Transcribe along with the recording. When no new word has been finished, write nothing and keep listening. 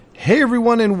Hey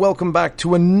everyone, and welcome back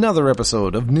to another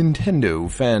episode of Nintendo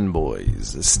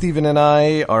Fanboys. Steven and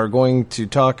I are going to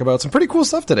talk about some pretty cool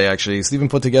stuff today, actually. Steven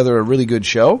put together a really good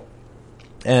show,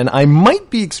 and I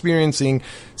might be experiencing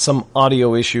some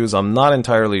audio issues. I'm not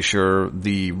entirely sure.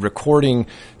 The recording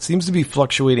seems to be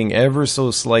fluctuating ever so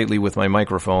slightly with my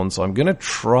microphone, so I'm going to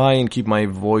try and keep my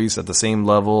voice at the same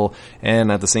level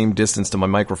and at the same distance to my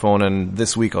microphone, and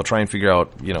this week I'll try and figure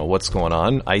out, what's going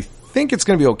on. I think it's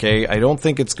going to be okay. I don't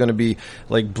think it's going to be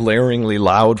like blaringly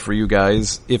loud for you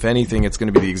guys. If anything, it's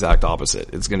going to be the exact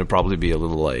opposite. It's going to probably be a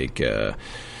little like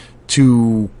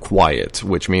too quiet,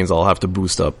 which means I'll have to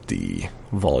boost up the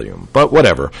volume. But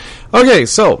whatever. Okay,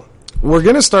 so we're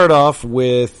going to start off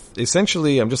with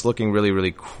essentially, I'm just looking really,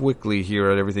 really quickly here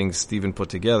at everything Steven put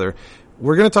together.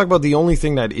 We're going to talk about the only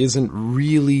thing that isn't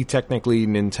really technically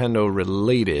Nintendo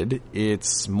related.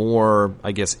 It's more,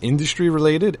 I guess, industry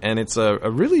related, and it's a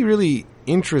really, really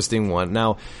interesting one.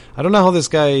 Now, I don't know how this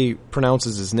guy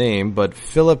pronounces his name, but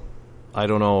Philip, I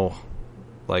don't know,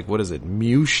 what is it,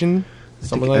 Mushin?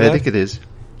 Something like that? I think it is.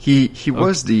 He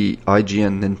was the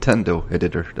IGN Nintendo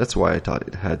editor. That's why I thought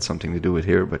it had something to do with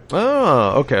here. But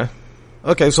oh, okay.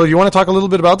 Okay, so you want to talk a little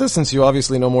bit about this, since you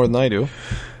obviously know more than I do?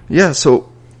 Yeah, so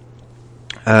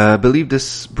I believe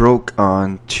this broke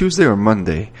on Tuesday or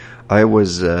Monday. I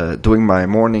was doing my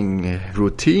morning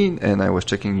routine, and I was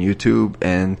checking YouTube,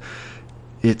 and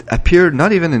it appeared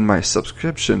not even in my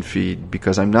subscription feed,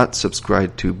 because I'm not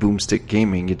subscribed to Boomstick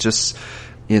Gaming. It just,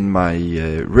 in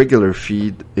my regular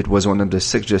feed, it was one of the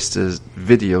suggested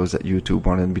videos that YouTube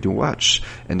wanted me to watch.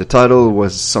 And the title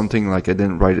was something like, I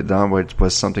didn't write it down, but it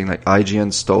was something like,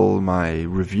 IGN stole my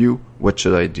review, what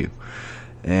should I do?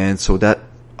 And so that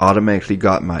automatically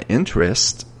got my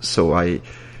interest, so I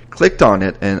clicked on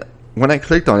it, and when I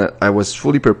clicked on it, I was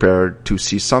fully prepared to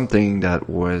see something that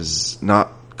was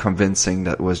not convincing,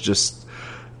 that was just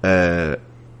a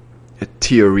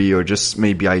theory, or just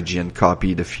maybe IGN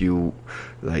copied a few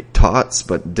thoughts,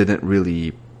 but didn't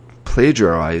really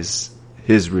plagiarize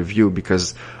his review,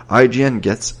 because IGN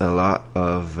gets a lot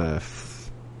of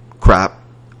crap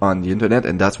on the internet,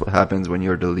 and that's what happens when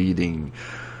you're the leading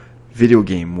video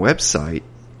game website.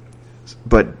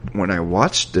 But when I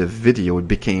watched the video, it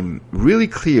became really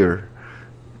clear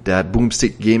that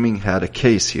Boomstick Gaming had a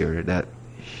case here, that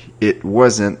it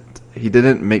wasn't, he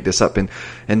didn't make this up. And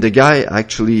the guy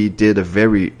actually did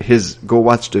go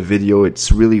watch the video,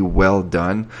 it's really well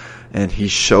done, and he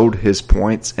showed his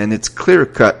points, and it's clear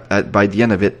cut by the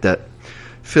end of it that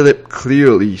Philip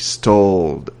clearly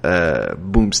stole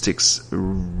Boomstick's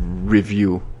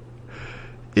review.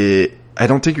 I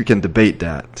don't think you can debate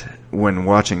that when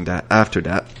watching that after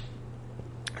that.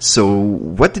 So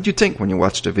what did you think when you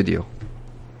watched the video?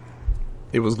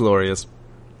 It was glorious.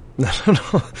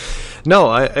 No,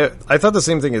 I thought the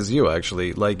same thing as you,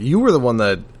 actually. You were the one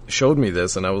that showed me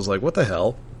this, and I was like, what the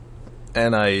hell?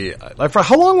 And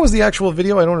how long was the actual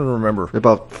video? I don't even remember.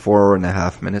 About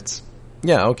 4.5 minutes.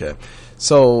 Yeah, okay.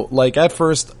 So, at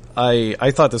first,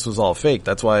 I thought this was all fake.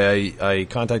 That's why I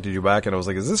contacted you back, and I was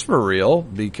like, is this for real?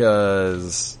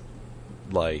 Because,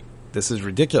 this is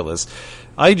ridiculous.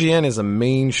 IGN is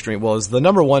is the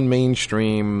number one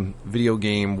mainstream video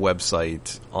game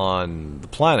website on the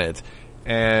planet,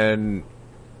 and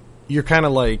you're kind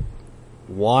of like,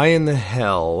 why in the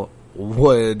hell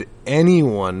would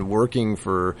anyone working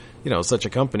for, such a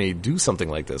company do something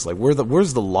like this?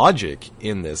 Where's the logic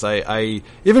in this? I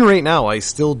even right now, I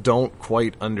still don't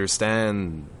quite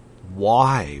understand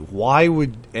why. Why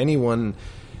would anyone?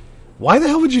 Why the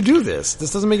hell would you do this?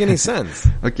 This doesn't make any sense.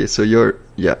 Okay, so you're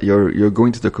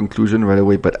going to the conclusion right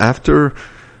away, but after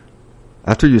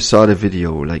you saw the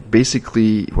video,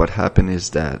 basically what happened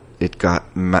is that it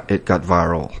got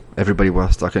viral. Everybody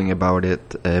was talking about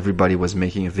it. Everybody was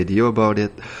making a video about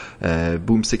it.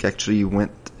 Boomstick actually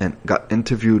went and got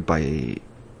interviewed by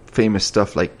famous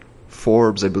stuff like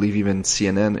Forbes. I believe even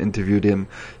CNN interviewed him.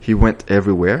 He went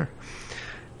everywhere.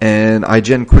 And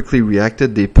IGN quickly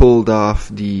reacted. They pulled off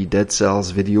the Dead Cells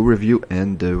video review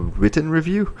and the written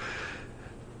review.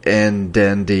 And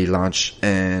then they launched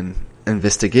an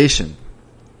investigation.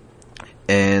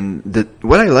 And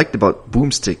what I liked about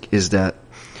Boomstick is that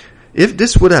if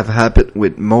this would have happened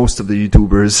with most of the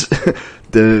YouTubers,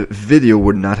 the video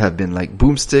would not have been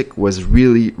Boomstick was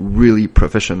really, really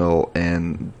professional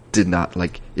and did not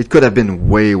it could have been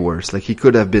way worse. He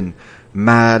could have been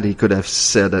mad. He could have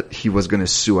said that he was going to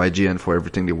sue IGN for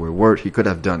everything they were worth. He could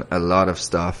have done a lot of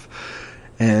stuff.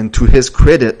 And to his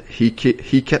credit, he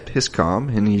kept his calm,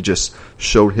 and he just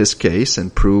showed his case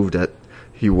and proved that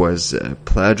he was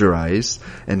plagiarized,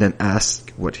 and then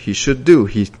asked what he should do.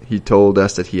 He told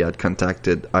us that he had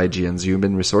contacted IGN's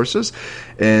human resources,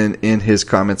 and in his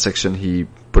comment section he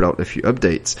put out a few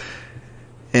updates.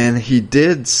 And he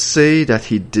did say that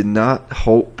he did not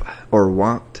hope or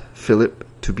want Philip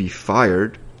to be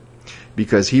fired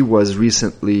because he was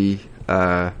recently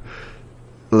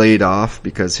laid off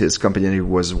because his company he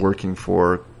was working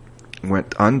for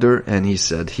went under, and he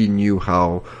said he knew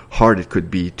how hard it could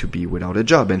be to be without a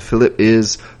job. And Philip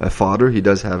is a father, he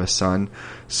does have a son,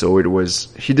 so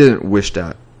he didn't wish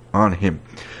that on him.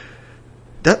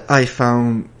 That I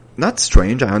found not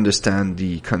strange. I understand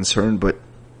the concern, but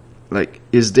like,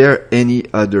 is there any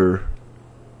other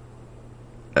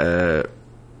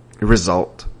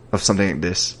result of something like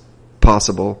this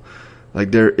possible?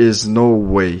 Like, there is no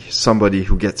way somebody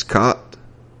who gets caught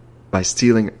by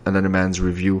stealing another man's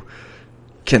review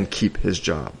can keep his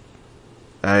job.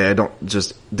 I don't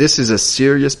just, this is a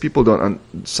serious, people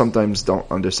sometimes don't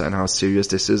understand how serious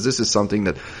this is. This is something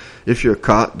that if you're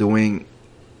caught doing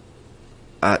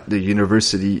at the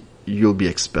university, you'll be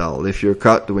expelled. If you're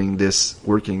caught doing this,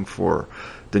 working for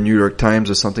the New York Times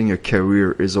or something, your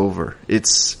career is over.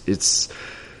 It's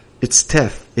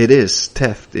theft. It is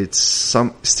theft. It's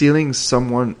stealing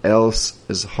someone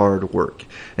else's hard work.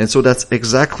 And so that's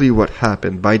exactly what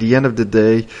happened. By the end of the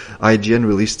day, IGN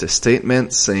released a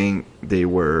statement saying they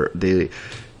reviewed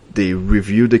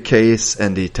the case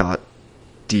and they thought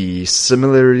the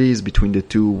similarities between the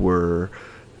two were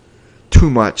too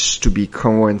much to be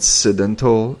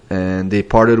coincidental, and they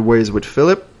parted ways with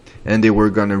Philip, and they were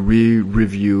gonna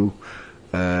review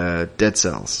Dead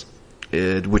Cells,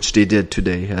 which they did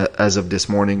today, as of this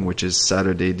morning, which is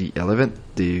Saturday the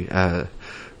 11th.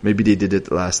 Maybe they did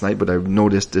it last night, but I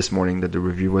noticed this morning that the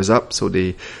review was up, so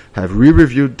they have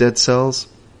re-reviewed Dead Cells,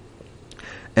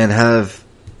 and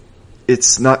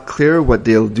it's not clear what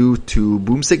they'll do to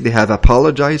Boomstick. They have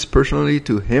apologized personally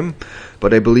to him,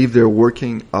 but I believe they're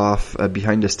working off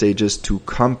behind the stages to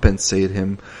compensate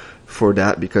him for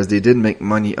that, because they did make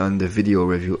money on the video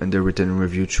review and the written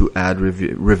review through ad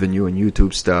revenue and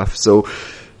YouTube stuff. So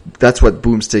that's what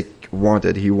Boomstick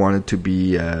wanted. He wanted to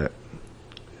be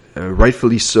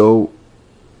rightfully so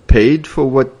paid for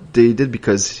what they did,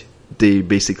 because they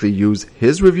basically used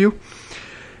his review.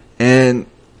 And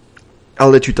I'll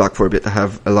let you talk for a bit. I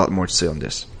have a lot more to say on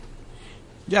this.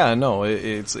 Yeah, no,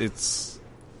 it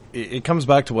comes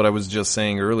back to what I was just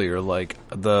saying earlier. Like,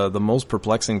 the most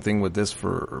perplexing thing with this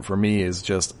for me is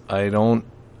just I don't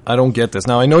get this.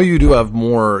 Now, I know you do have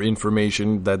more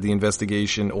information, that the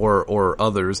investigation or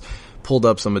others pulled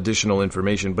up some additional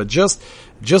information, but just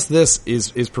this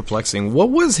is perplexing. What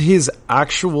was his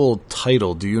actual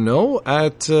title? Do you know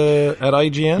at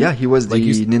IGN? Yeah, he was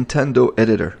the Nintendo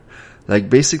editor. Like,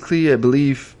 basically, I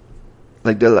believe,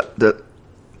 like,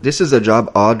 this is a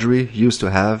job Audrey used to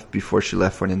have before she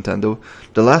left for Nintendo.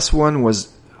 The last one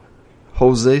was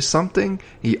Jose something.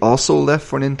 He also left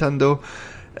for Nintendo.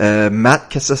 Matt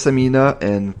Casasamina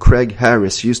and Craig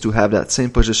Harris used to have that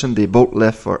same position. They both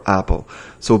left for Apple.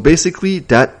 So basically,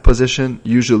 that position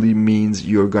usually means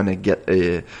you're gonna get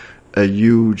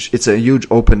it's a huge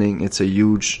opening. It's a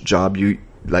huge job.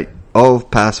 All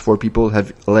past 4 people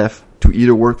have left to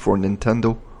either work for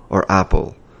Nintendo or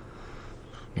Apple.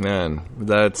 Man,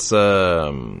 that's I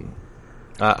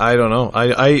don't know.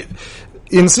 I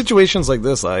in situations like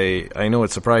this, I know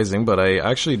it's surprising, but I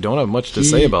actually don't have much to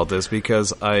say about this,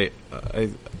 because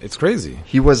it's crazy.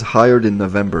 He was hired in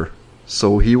November,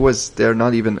 so he was there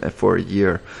not even for a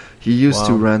year. He used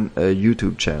to run a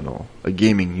YouTube channel, a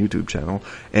gaming YouTube channel,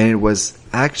 and it was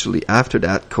actually after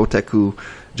that, Kotaku,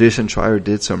 Jason Schreier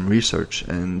did some research,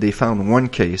 and they found one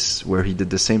case where he did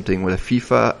the same thing with a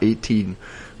FIFA 18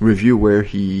 review, where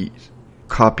he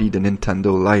copied a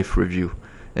Nintendo Life review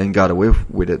and got away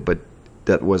with it, but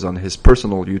that was on his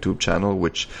personal YouTube channel,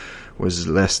 which was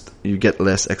you get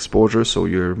less exposure, so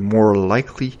you're more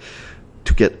likely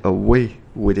to get away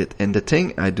with it. And the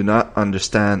thing I do not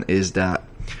understand is that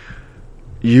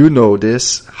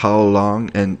how long,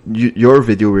 and your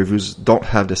video reviews don't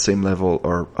have the same level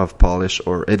of polish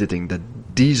or editing that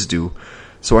these do.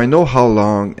 So I know how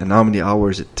long and how many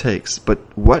hours it takes, but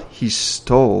what he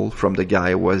stole from the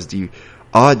guy was the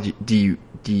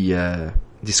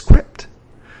script.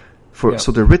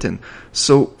 So they're written.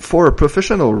 So for a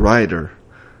professional writer,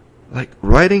 like,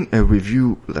 writing a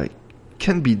review, like,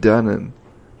 can be done in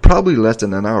probably less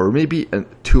than an hour, maybe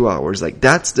 2 hours. Like,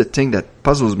 that's the thing that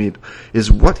puzzles me,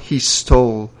 is what he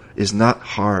stole is not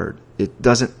hard. It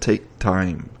doesn't take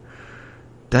time.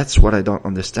 That's what I don't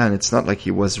understand. It's not like he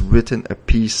was written a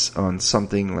piece on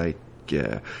something like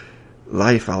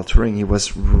life altering. He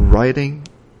was writing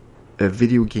a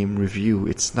video game review.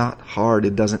 It's not hard.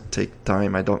 It doesn't take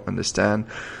time. I don't understand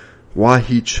why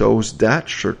he chose that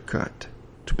shortcut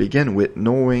to begin with,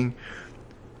 knowing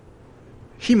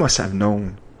he must have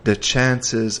known the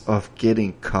chances of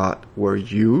getting caught were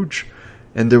huge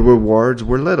and the rewards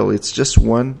were little. It's just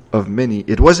one of many.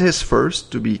 It was his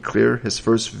first, to be clear, his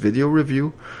first video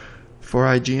review for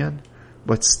IGN,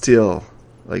 but still,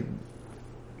 like,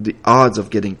 the odds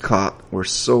of getting caught were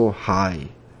so high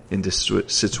in this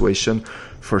situation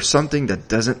for something that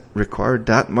doesn't require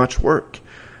that much work.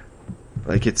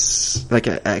 Like, it's like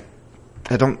I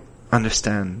don't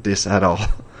understand this at all.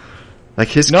 Like,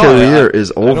 his career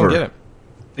is over. I don't get it.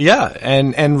 Yeah,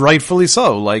 and rightfully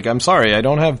so. Like, I'm sorry, I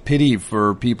don't have pity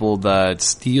for people that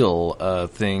steal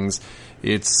things.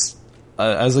 It's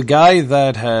as a guy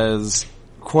that has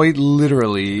quite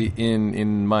literally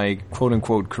in my quote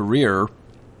unquote career,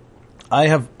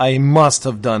 I must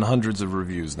have done hundreds of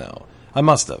reviews now. I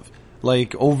must have.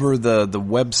 Like, over the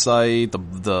website,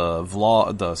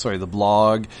 the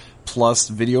blog plus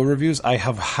video reviews,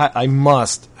 I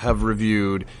must have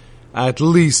reviewed at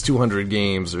least 200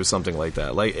 games or something like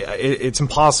that. Like, it's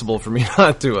impossible for me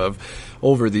not to have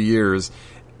over the years,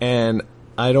 and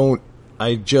I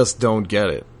just don't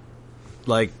get it.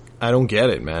 Like, I don't get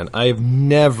it, man. I've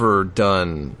never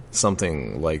done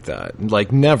something like that.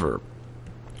 Like, never.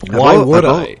 Why would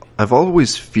I? I've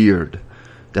always feared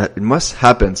that it must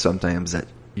happen sometimes that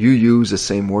you use the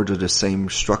same word or the same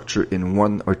structure in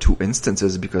one or two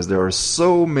instances because there are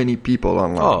so many people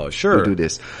online who do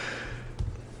this.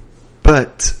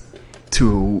 But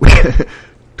to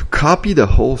copy the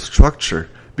whole structure,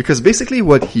 because basically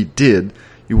what he did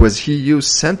was he used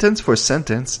sentence for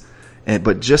sentence,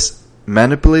 but just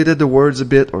manipulated the words a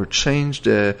bit or changed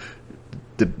the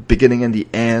beginning and the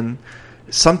end.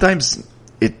 Sometimes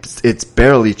it's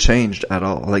barely changed at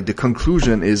all. Like, the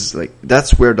conclusion is like,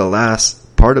 that's where the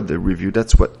last part of the review,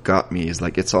 that's what got me, is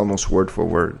like, it's almost word for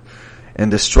word.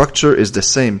 And the structure is the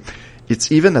same.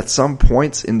 It's even at some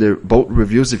points in their both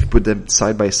reviews, if you put them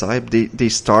side by side, they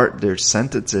start their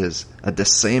sentences at the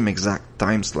same exact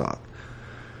time slot.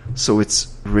 So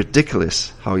it's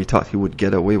ridiculous how he thought he would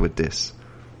get away with this.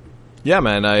 Yeah,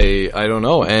 man, I don't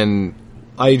know. And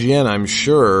IGN, I'm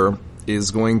sure,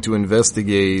 is going to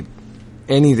investigate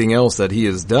anything else that he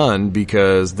has done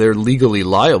because they're legally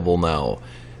liable now.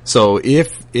 So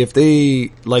if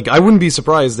they, like, I wouldn't be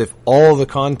surprised if all the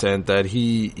content that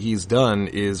he's done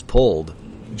is pulled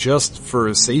just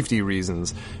for safety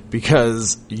reasons,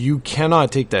 because you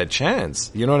cannot take that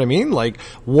chance. You know what I mean? Like,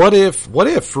 what if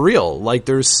for real, like,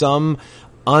 there's some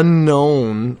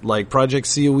unknown, like,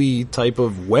 Project COE type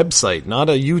of website, not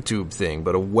a YouTube thing,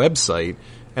 but a website,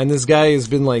 and this guy has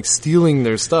been, like, stealing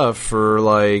their stuff for,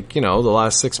 like, you know, the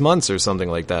last 6 months or something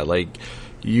like that. Like,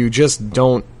 you just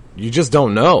don't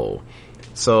know.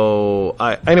 So,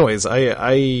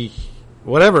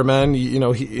 whatever, man. You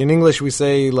know, in English we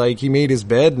say, like, he made his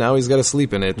bed, now he's got to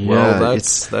sleep in it. Yeah, well,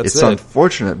 that's it's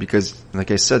unfortunate because,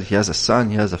 like I said, he has a son,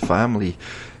 he has a family,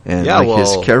 and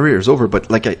his career is over.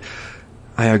 But, like,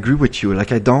 I agree with you.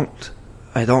 Like, I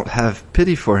don't have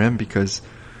pity for him because,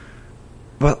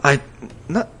 well, I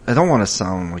don't want to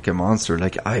sound like a monster.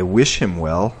 Like, I wish him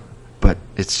well, but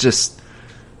it's just,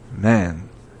 man,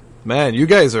 you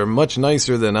guys are much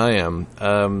nicer than I am.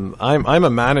 I'm a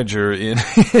manager in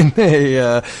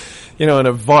a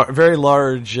very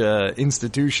large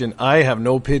institution. I have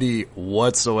no pity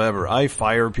whatsoever. I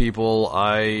fire people.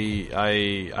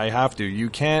 I have to. You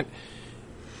can't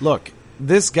look.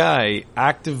 This guy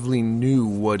actively knew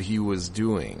what he was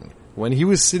doing. When he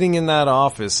was sitting in that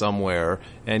office somewhere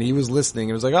and he was listening,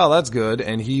 it was like, oh, that's good.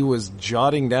 And he was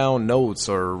jotting down notes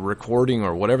or recording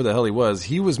or whatever the hell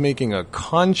he was making a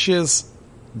conscious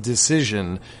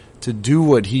decision to do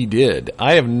what he did.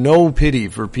 I have no pity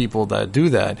for people that do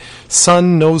that.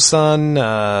 Son, no son,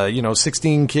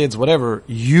 16 kids, whatever.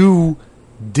 You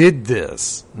did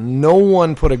this. No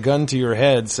one put a gun to your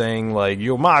head saying, like,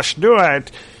 you must do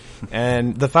it.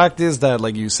 And the fact is that,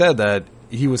 like you said, that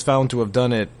he was found to have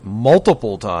done it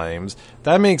multiple times.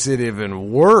 That makes it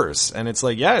even worse. And it's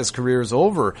like, yeah, his career is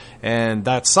over. And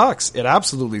that sucks. It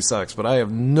absolutely sucks. But I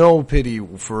have no pity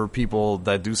for people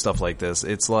that do stuff like this.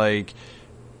 It's like,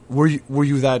 were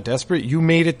you that desperate? You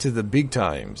made it to the big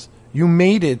times. You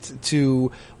made it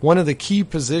to one of the key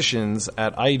positions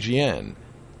at IGN.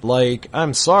 Like,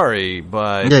 I'm sorry,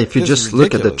 but yeah, if you just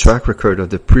look at the track record of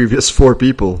the previous 4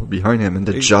 people behind him and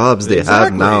the jobs they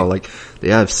have now, like, they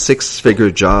have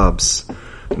 6-figure jobs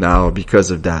now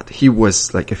because of that. He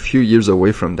was like a few years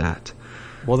away from that.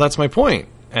 Well, that's my point.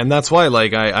 And that's why,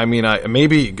 like, I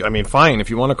mean, fine, if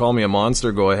you want to call me a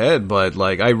monster, go ahead, but,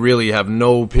 like, I really have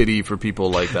no pity for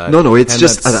people like that. No, it's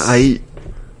just, I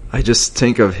just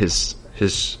think of his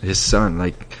son,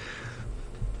 like...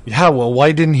 Yeah, well,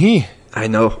 why didn't he? I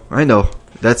know.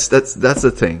 That's the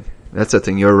thing. That's the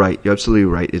thing. You're right. You're absolutely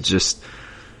right. It's just,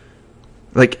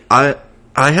 like, I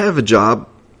have a job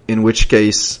in which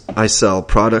case I sell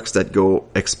products that go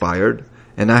expired.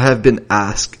 And I have been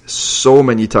asked so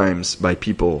many times by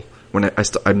people when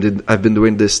I've been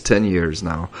doing this 10 years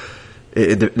now,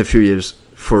 in a few years,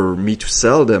 for me to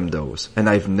sell them those. And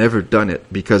I've never done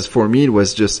it because for me it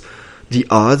was just the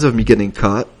odds of me getting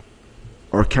caught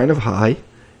are kind of high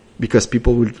because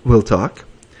people will talk.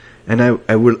 And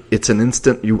I will, it's an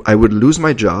instant, I would lose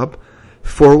my job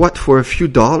for what? For a few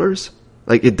dollars?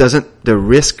 Like it doesn't, the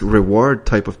risk reward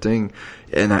type of thing.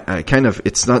 And I kind of,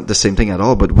 it's not the same thing at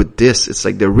all, but with this, it's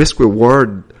like the risk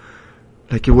reward,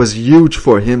 like it was huge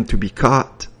for him to be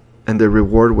caught. And the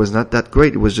reward was not that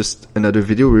great. It was just another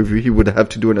video review. He would have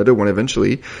to do another one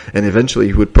eventually. And eventually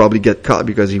he would probably get caught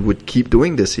because he would keep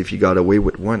doing this if he got away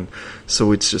with one.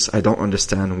 So it's just, I don't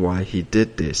understand why he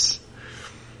did this.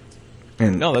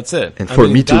 And, no, that's it. And for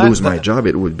me to lose my job,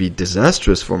 it would be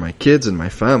disastrous for my kids and my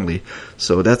family.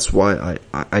 So that's why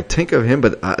I think of him,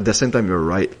 but at the same time, you're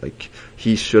right. Like,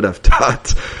 he should have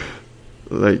taught.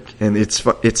 Like, and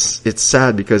it's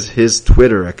sad because his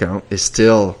Twitter account is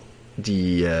still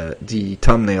the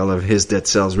thumbnail of his Dead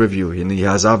Cells review, and he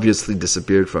has obviously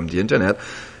disappeared from the internet.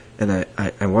 And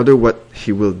I wonder what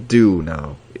he will do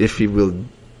now, if he will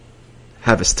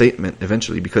have a statement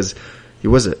eventually, because he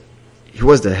was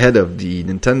the head of the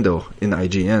Nintendo in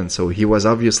IGN, so he was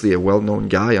obviously a well-known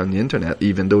guy on the internet,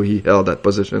 even though he held that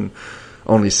position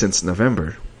only since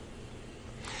November.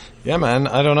 Yeah, man,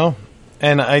 I don't know.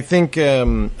 And I think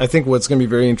what's going to be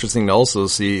very interesting to also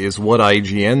see is what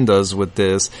IGN does with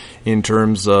this in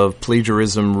terms of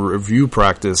plagiarism review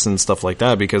practice and stuff like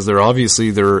that, because their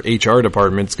HR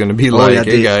department's going to be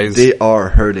hey guys. They are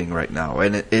hurting right now,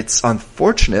 and it's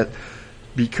unfortunate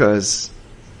because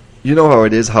you know how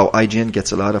it is, how IGN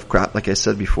gets a lot of crap, like I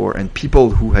said before, and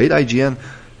people who hate IGN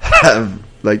have,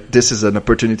 like, this is an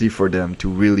opportunity for them to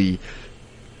really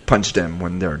punch them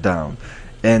when they're down.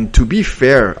 And to be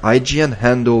fair, IGN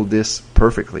handled this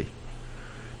perfectly.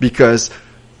 Because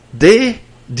the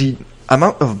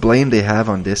amount of blame they have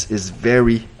on this is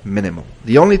very minimal.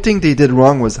 The only thing they did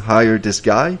wrong was hire this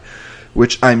guy,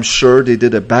 which I'm sure they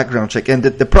did a background check. And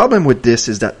the problem with this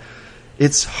is that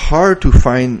it's hard to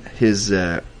find his...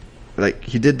 like,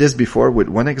 he did this before with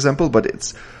one example, but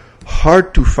it's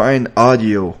hard to find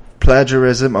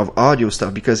plagiarism of audio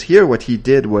stuff, because here what he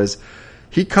did was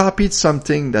he copied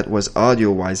something that was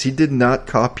audio-wise. He did not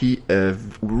copy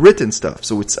written stuff,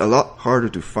 so it's a lot harder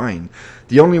to find.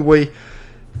 The only way,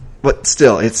 but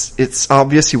still, it's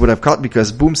obvious he would have caught,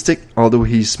 because Boomstick, although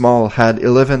he's small, had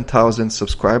 11,000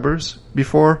 subscribers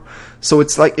before. So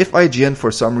it's like if IGN for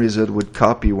some reason would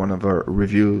copy one of our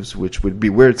reviews, which would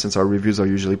be weird since our reviews are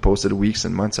usually posted weeks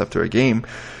and months after a game.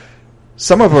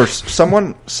 Some of our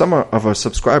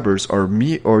subscribers, or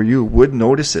me or you, would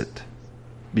notice it,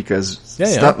 because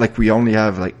it's not like we only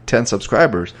have like 10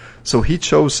 subscribers. So he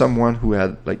chose someone who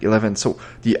had like 11. So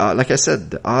like I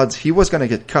said, the odds he was gonna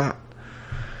get caught.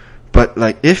 But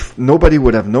like, if nobody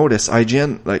would have noticed,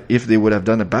 IGN, like, if they would have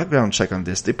done a background check on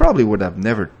this, they probably would have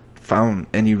never found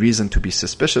any reason to be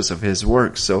suspicious of his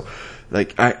work. So,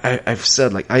 like, I've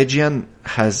said, like, IGN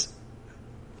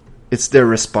it's their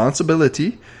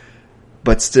responsibility,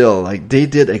 but still, like, they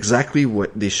did exactly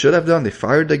what they should have done. They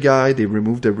fired the guy, they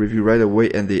removed the review right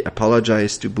away, and they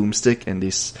apologized to Boomstick, and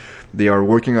they are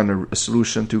working on a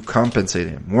solution to compensate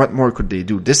him. What more could they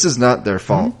do? This is not their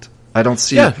fault. Mm-hmm. I don't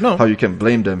see how you can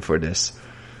blame them for this.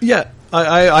 Yeah,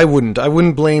 I wouldn't. I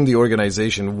wouldn't blame the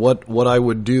organization. What I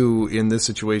would do in this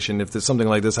situation, if something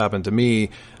like this happened to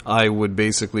me, I would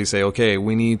basically say, okay,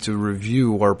 we need to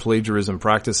review our plagiarism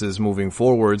practices moving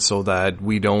forward so that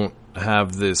we don't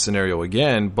have this scenario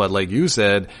again. But like you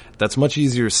said, that's much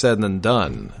easier said than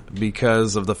done,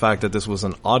 because of the fact that this was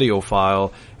an audio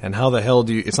file, and how the hell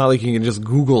it's not like you can just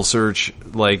Google search,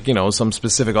 like, you know, some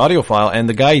specific audio file, and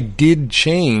the guy did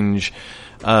change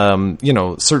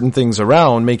certain things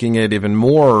around, making it even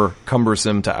more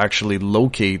cumbersome to actually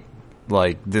locate,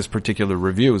 like, this particular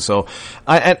review. So,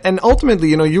 and ultimately,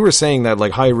 you know, you were saying that,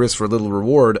 like, high risk for little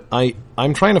reward.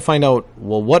 I'm trying to find out,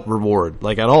 well, what reward,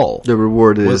 like, at all? The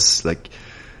reward is, like,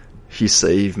 he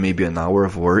saved maybe an hour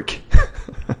of work.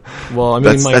 Well, I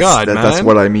mean, my God, man. That's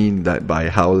what I mean by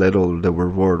how little the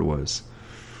reward was.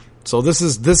 So this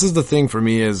is the thing for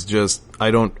me is just,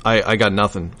 I got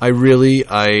nothing.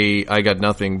 I got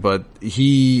nothing, but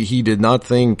he did not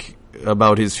think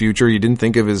about his future. He didn't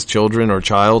think of his children or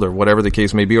child or whatever the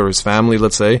case may be, or his family,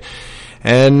 let's say.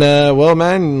 And, well,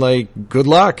 man, like, good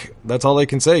luck. That's all I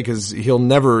can say, because he'll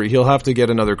have to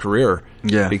get another career.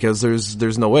 Yeah. Because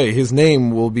there's no way. His name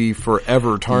will be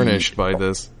forever tarnished by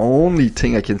this. Only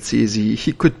thing I can see is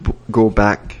he could go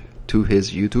back to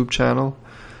his YouTube channel.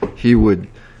 He would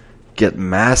get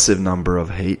massive number of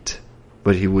hate,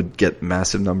 but he would get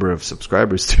massive number of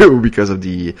subscribers too, because of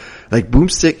like,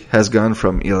 Boomstick has gone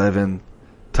from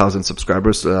 11,000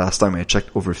 subscribers to the last time I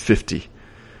checked over 50.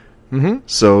 Mm-hmm.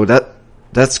 So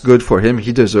that's good for him.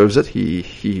 He deserves it.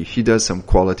 He does some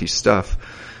quality stuff.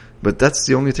 But that's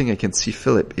the only thing I can see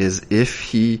Philip is if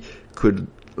he could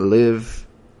live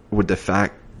with the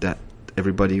fact that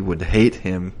everybody would hate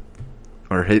him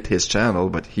or hate his channel,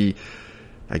 but he,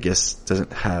 I guess,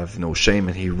 doesn't have no shame,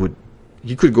 and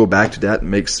he could go back to that and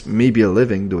makes maybe a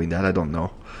living doing that. I don't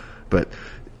know. But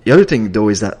the other thing though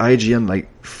is that IGN,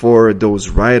 like, for those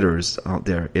writers out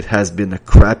there, it has been a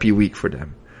crappy week for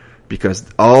them. Because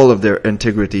all of their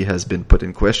integrity has been put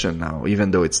in question now,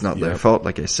 even though it's not their fault,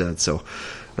 like I said. So,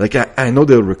 like, I know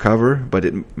they'll recover, but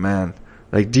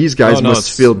like, these guys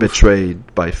must feel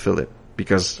betrayed by Philip.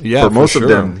 Because for most of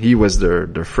them, he was their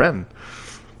friend.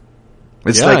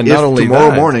 It's like if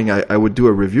tomorrow morning I would do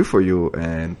a review for you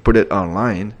and put it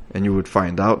online, and you would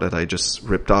find out that I just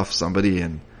ripped off somebody,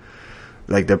 and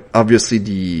like, obviously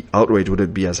the outrage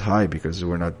wouldn't be as high because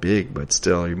we're not big, but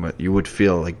still you would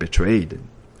feel like betrayed.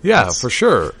 Yeah, for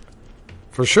sure.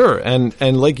 For sure. And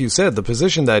like you said, the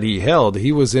position that he held,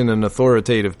 he was in an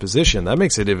authoritative position. That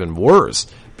makes it even worse,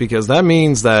 because that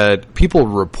means that people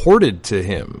reported to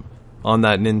him on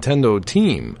that Nintendo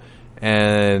team.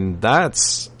 And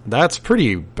that's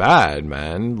pretty bad,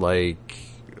 man. Like,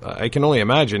 I can only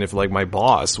imagine if, like, my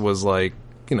boss was, like,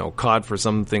 you know, caught for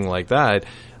something like that,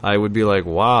 I would be like,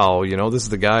 wow, you know, this is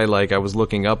the guy, like, I was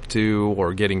looking up to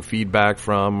or getting feedback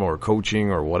from or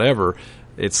coaching or whatever.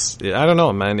 I don't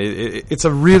know, man. It's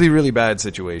a really, really bad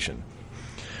situation.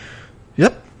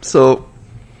 Yep. So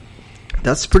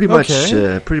that's pretty much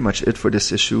it for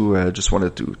this issue. Just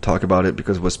wanted to talk about it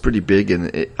because it was pretty big,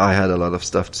 and I had a lot of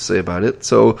stuff to say about it.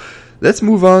 So let's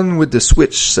move on with the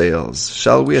Switch sales,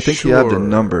 shall we? I think you have the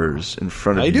numbers in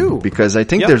front of you. I do, because I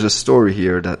think there's a story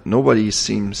here that nobody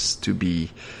seems to be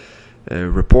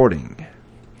reporting.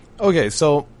 Okay,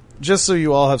 so just so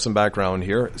you all have some background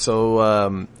here,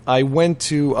 so I went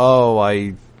to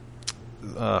I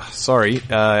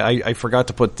forgot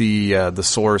to put the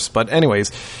source, but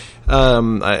anyways,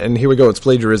 and here we go. It's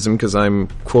plagiarism because I'm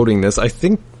quoting this. I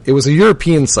think it was a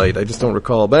European site. I just don't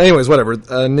recall. But anyways, whatever.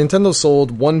 Nintendo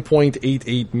sold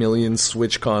 1.88 million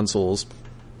Switch consoles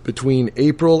between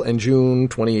April and June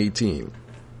 2018.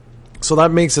 So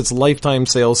that makes its lifetime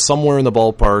sales somewhere in the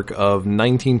ballpark of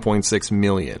 19.6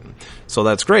 million. So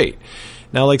that's great.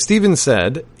 Now, like Steven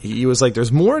said, he was like,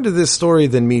 there's more to this story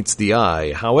than meets the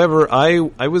eye. However, I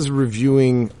was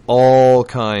reviewing all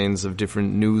kinds of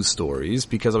different news stories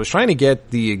because I was trying to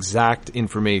get the exact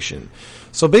information.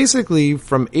 So basically,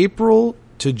 from April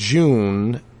to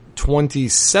June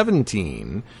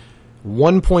 2017,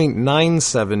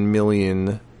 1.97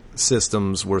 million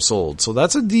systems were sold. So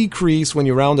that's a decrease when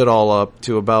you round it all up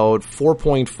to about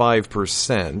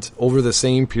 4.5% over the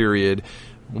same period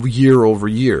year over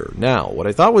year. Now, what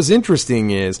I thought was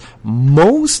interesting is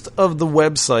most of the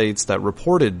websites that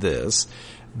reported this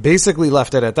basically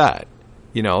left it at that.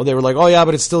 You know, they were like, oh yeah,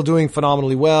 but it's still doing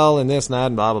phenomenally well and this and that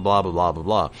and blah, blah, blah, blah, blah, blah,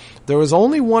 blah. There was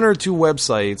only one or two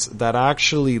websites that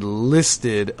actually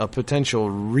listed a potential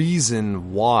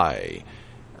reason why.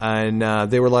 And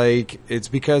they were like, it's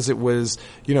because it was,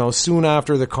 you know, soon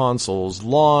after the consoles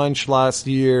launched last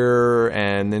year,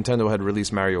 and Nintendo had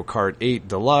released Mario Kart 8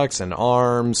 Deluxe and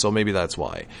ARMS, so maybe that's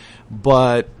why.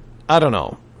 But I don't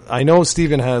know. I know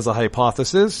Steven has a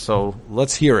hypothesis, so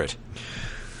let's hear it.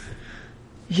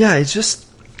 Yeah, it's just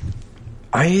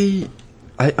I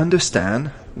understand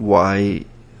why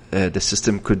the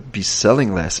system could be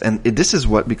selling less, and this is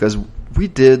what, because we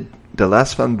did. The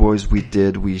last Fanboys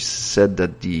we said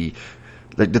that the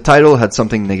title had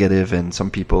something negative, and some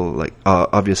people, like,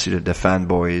 obviously the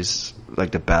fanboys,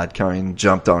 like the bad kind,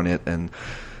 jumped on it. And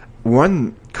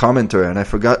one commenter, and I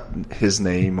forgot his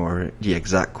name or the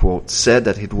exact quote, said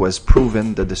that it was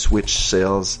proven that the Switch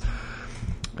sales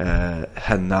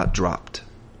had not dropped,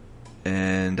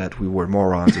 and that we were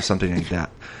morons or something like that.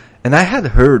 And I had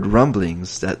heard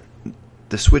rumblings that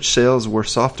the Switch sales were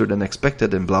softer than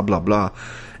expected and blah, blah, blah.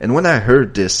 And when I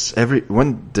heard this,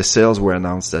 when the sales were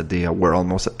announced that they were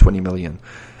almost at 20 million,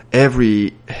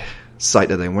 every site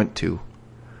that I went to,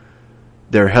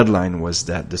 their headline was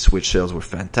that the Switch sales were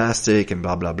fantastic and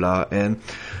blah, blah, blah. And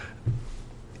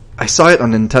I saw it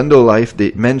on Nintendo Life.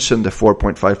 They mentioned the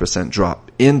 4.5%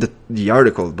 drop in the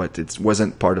article, but it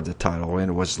wasn't part of the title, and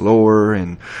it was lower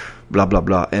and blah, blah,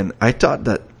 blah. And I thought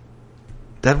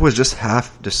that was just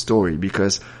half the story,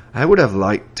 because I would have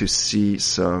liked to see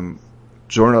some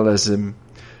journalism,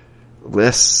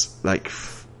 less like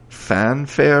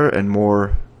fanfare and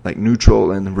more like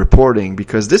neutral and reporting,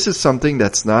 because this is something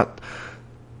that's not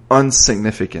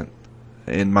insignificant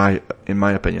in my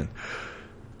opinion.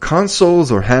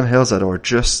 Consoles or handhelds that are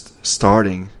just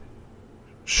starting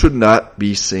should not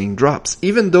be seeing drops,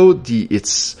 even though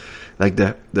it's like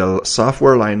the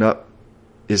software lineup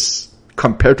is,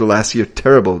 compared to last year,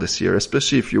 terrible this year,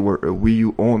 especially if you were a Wii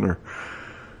U owner.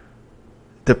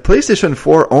 The PlayStation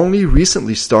 4 only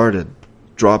recently started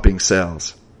dropping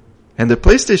sales, and the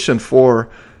PlayStation 4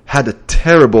 had a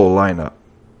terrible lineup,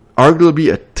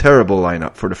 arguably a terrible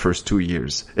lineup for the first 2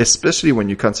 years, especially when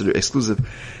you consider exclusive,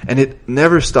 and it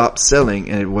never stopped selling,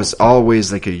 and it was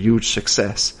always like a huge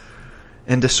success.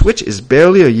 And the Switch is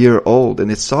barely a year old,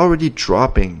 and it's already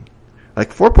dropping.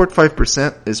 Like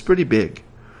 4.5% is pretty big.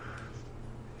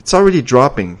 It's already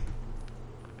dropping.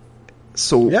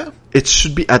 So yeah, it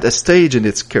should be at a stage in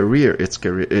its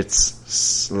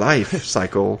life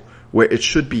cycle where it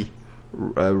should be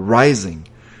rising.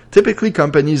 Typically,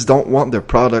 companies don't want their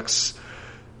products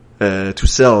to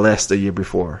sell less the year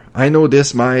before. I know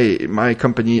this. My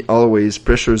company always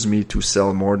pressures me to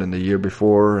sell more than the year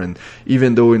before, and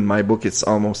even though in my book it's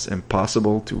almost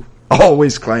impossible to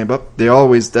always climb up,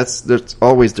 that's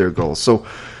always their goal. So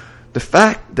the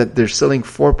fact that they're selling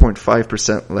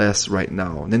 4.5% less right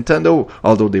now, Nintendo,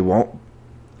 although they won't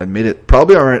admit it,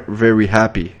 probably aren't very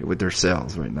happy with their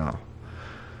sales right now.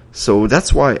 So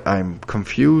that's why I'm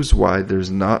confused why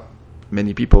there's not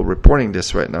many people reporting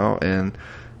this right now, and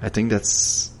I think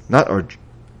that's not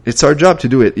it's our job to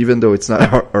do it, even though it's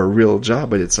not our real job,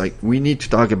 but it's like we need to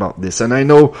talk about this. And I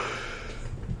know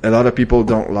a lot of people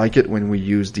don't like it when we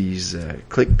use these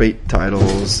clickbait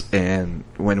titles and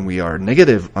when we are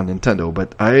negative on Nintendo,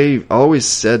 but I always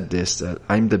said this, that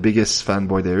I'm the biggest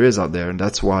fanboy there is out there, and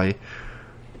that's why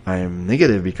I'm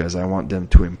negative, because I want them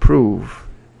to improve.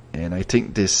 And I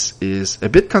think this is a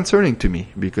bit concerning to me,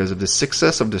 because of the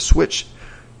success of the Switch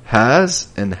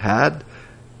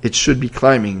it should be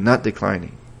climbing, not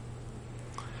declining.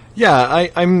 Yeah,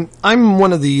 I'm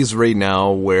one of these right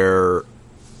now where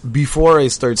before I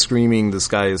start screaming the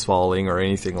sky is falling or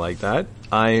anything like that,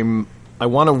 I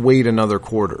want to wait another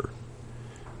quarter,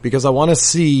 because I want to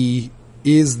see,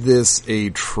 is this a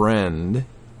trend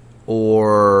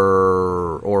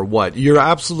or what? You're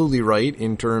absolutely right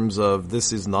in terms of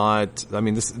this is not, I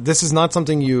mean, this is not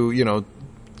something you know,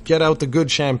 get out the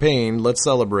good champagne, let's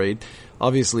celebrate.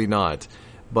 Obviously not.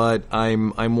 But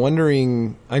I'm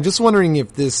just wondering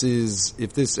if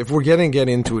we're going to get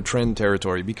into a trend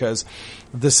territory, because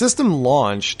the system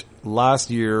launched last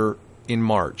year in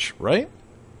March, right?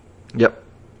 Yep.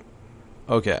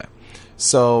 Okay.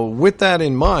 So with that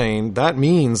in mind, that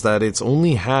means that it's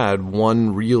only had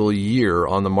one real year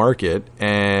on the market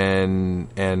and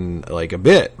like a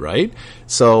bit, right?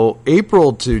 So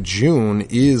April to June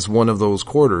is one of those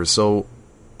quarters. So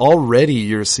already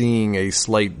you're seeing a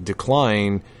slight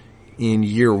decline in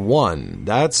year one.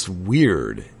 That's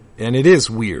weird. And it is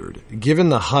weird. Given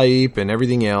the hype and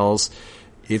everything else,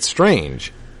 it's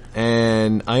strange.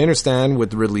 And I understand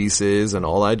with releases and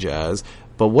all that jazz,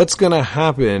 but what's going to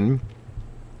happen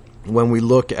when we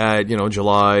look at, you know,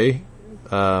 July,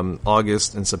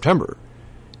 August, and September?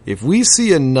 If we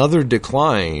see another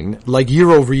decline, like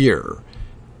year over year,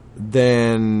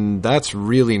 then that's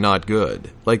really not good.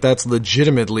 Like, that's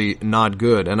legitimately not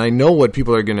good. And I know what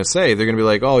people are going to say. They're going to be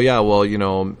like, oh, yeah, well, you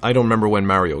know, I don't remember when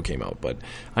Mario came out, but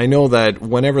I know that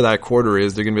whenever that quarter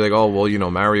is, they're going to be like, oh, well, you know,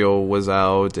 Mario was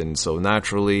out, and so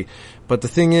naturally. But the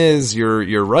thing is,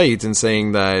 you're right in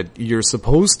saying that you're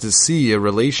supposed to see a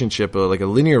relationship, like a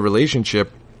linear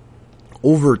relationship,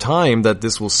 over time, that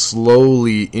this will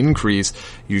slowly increase.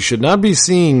 You should not be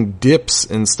seeing dips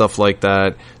and stuff like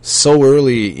that so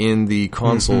early in the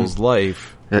console's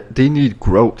life. They need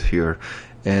growth here.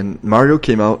 And Mario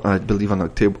came out, I believe, on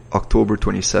October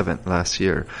 27th last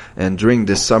year. And during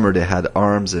this summer, they had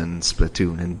ARMS and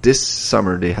Splatoon. And this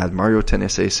summer, they had Mario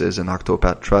Tennis Aces and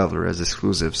Octopath Traveler as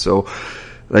exclusive. So,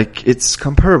 like, it's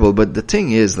comparable. But the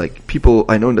thing is, like, people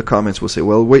I know in the comments will say,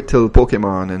 well, wait till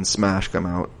Pokemon and Smash come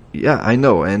out. Yeah, I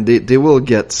know. And they will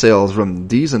get sales from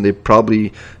these, and they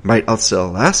probably might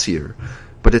outsell last year.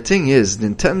 But the thing is,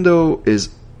 Nintendo is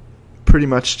pretty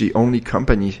much the only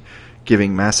company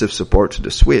giving massive support to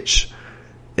the Switch.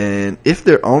 And if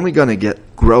they're only gonna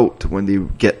get growth when they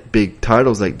get big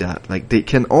titles like that, like they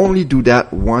can only do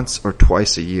that once or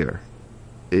twice a year.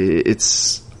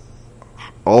 It's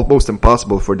almost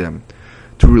impossible for them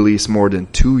to release more than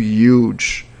 2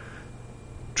 huge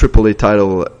AAA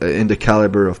title in the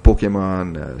caliber of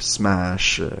Pokemon,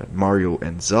 Smash, Mario,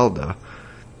 and Zelda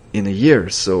in a year.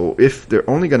 So if they're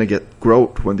only gonna get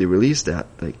growth when they release that,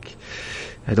 like,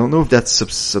 I don't know if that's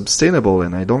sustainable,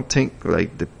 and I don't think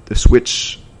like the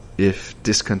Switch, if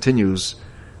this continues,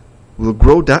 will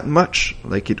grow that much.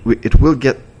 Like it will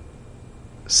get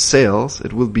sales,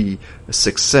 it will be a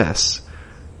success,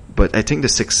 but I think the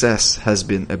success has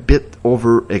been a bit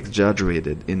over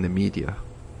exaggerated in the media.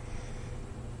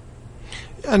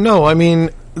 Yeah, no, I mean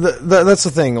that's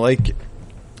the thing. Like,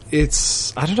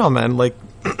 it's, I don't know, man. Like,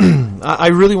 I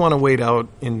really want to wait out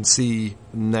and see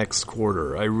next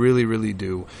quarter. I really, really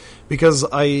do, because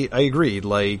I agree.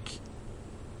 Like,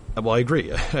 well, I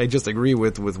agree. I just agree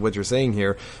with what you're saying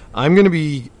here. I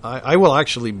will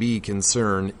actually be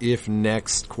concerned if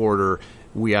next quarter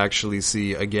we actually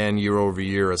see again year over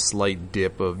year a slight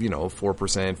dip of 4%,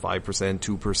 5%,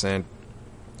 2%,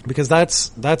 because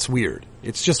that's weird.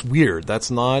 It's just weird.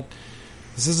 This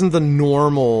isn't the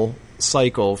normal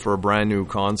cycle for a brand new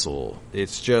console.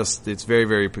 It's very,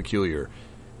 very peculiar.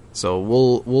 So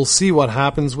we'll see what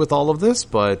happens with all of this,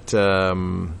 but yeah,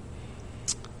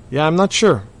 I'm not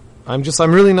sure. I'm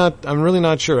really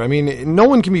not sure. I mean, no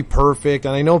one can be perfect,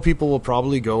 and I know people will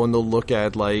probably go and they'll look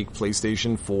at like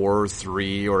PlayStation 4,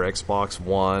 3, or Xbox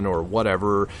One or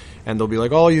whatever, and they'll be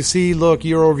like, "Oh, you see, look,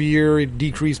 year over year it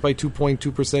decreased by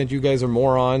 2.2%. You guys are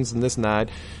morons," and this and that.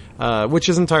 Which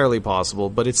is entirely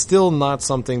possible, but it's still not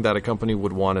something that a company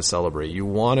would want to celebrate. You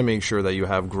want to make sure that you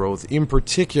have growth, in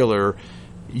particular,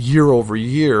 year over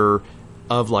year,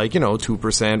 of like 2%,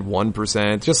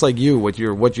 1%, just like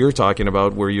what you're talking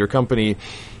about, where your company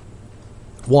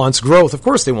wants growth. Of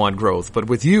course, they want growth, but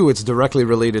with you, it's directly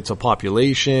related to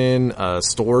population,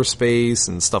 store space,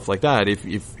 and stuff like that.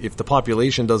 If the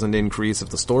population doesn't increase, if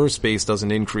the store space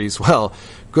doesn't increase, well,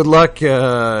 good luck,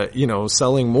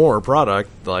 selling more product.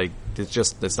 Like,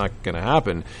 it's not going to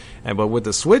happen. But with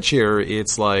the Switch here,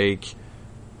 it's like,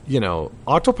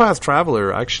 Octopath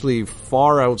Traveler actually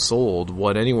far outsold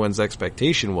what anyone's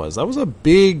expectation was. That was a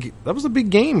big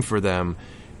game for them.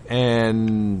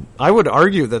 And I would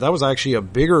argue that was actually a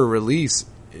bigger release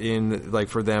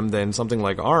for them than something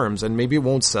like ARMS, and maybe it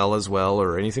won't sell as well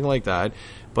or anything like that.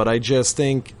 But I just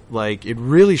think like it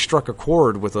really struck a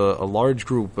chord with a large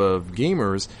group of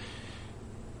gamers,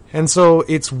 and so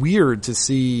it's weird to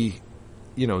see,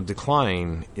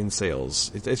 decline in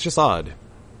sales. It's just odd.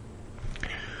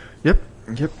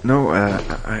 Yep. No,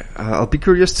 I'll be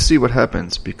curious to see what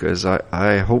happens, because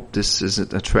I hope this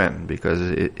isn't a trend, because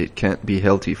it can't be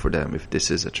healthy for them if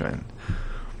this is a trend.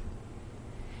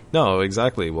 No,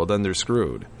 exactly. Well, then they're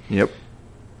screwed. Yep.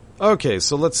 Okay,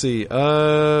 so let's see.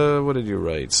 What did you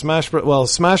write? Smash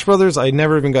Brothers, I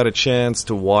never even got a chance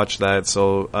to watch that,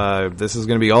 so this is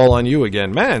going to be all on you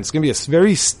again. Man, it's going to be a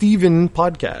very Steven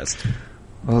podcast.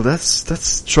 Well,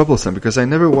 that's troublesome, because I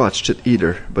never watched it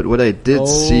either. But what I did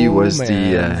see was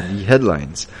the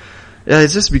headlines. Yeah,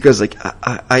 it's just because like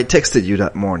I texted you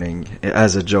that morning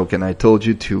as a joke, and I told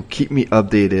you to keep me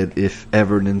updated if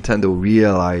ever Nintendo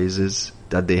realizes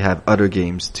that they have other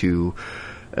games to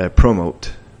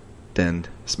promote than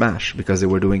Smash, because they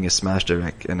were doing a Smash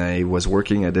Direct, and I was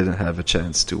working. I didn't have a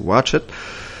chance to watch it,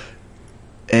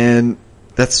 and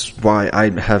that's why I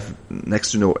have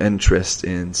next to no interest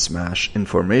in Smash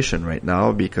information right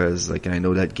now, because like I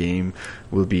know that game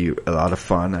will be a lot of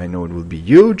fun. I know it will be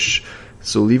huge.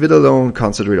 So leave it alone,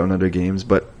 concentrate on other games.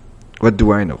 But what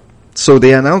do I know? So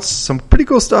they announced some pretty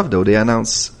cool stuff though. They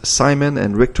announced Simon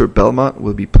and Richter Belmont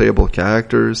will be playable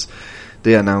characters.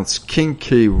 They announced King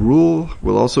K. Rool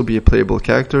will also be a playable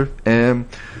character. And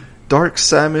Dark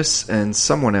Samus and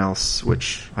someone else,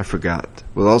 which I forgot,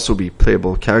 will also be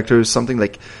playable characters. Something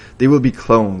like they will be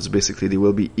clones, basically. They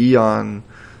will be Eon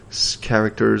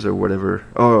characters or whatever.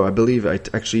 Oh, I believe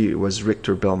it was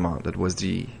Richter Belmont that was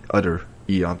the other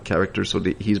Eon character. So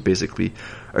he's basically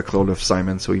a clone of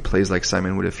Simon. So he plays like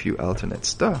Simon with a few alternate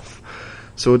stuff.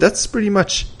 So that's pretty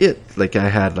much it. I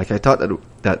thought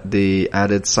that they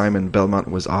added Simon Belmont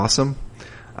was awesome.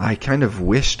 I kind of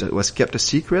wished it was kept a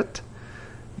secret.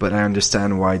 But I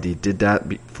understand why they did that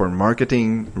for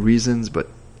marketing reasons. But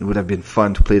it would have been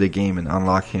fun to play the game and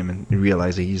unlock him and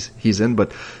realize he's in.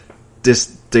 But this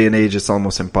day and age, it's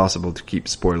almost impossible to keep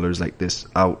spoilers like this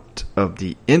out of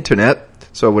the internet.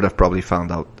 So I would have probably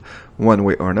found out one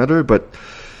way or another. But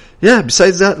yeah,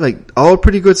 besides that, like, all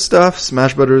pretty good stuff.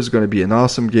 Smash Brothers is going to be an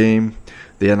awesome game.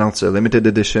 They announced a limited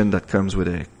edition that comes with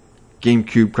a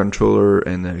GameCube controller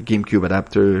and a GameCube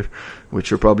adapter, which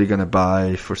you're probably going to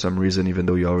buy for some reason, even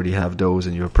though you already have those,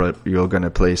 and you're going to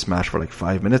play Smash for like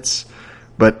 5 minutes.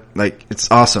 But, like, it's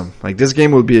awesome. Like, this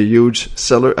game will be a huge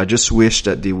seller. I just wish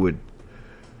that they would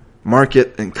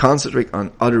market and concentrate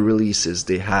on other releases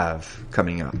they have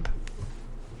coming up.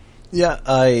 Yeah,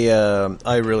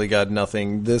 I really got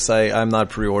nothing. I'm not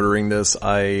pre-ordering this.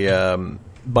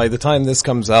 By the time this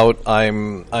comes out,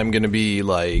 I'm going to be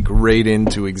like right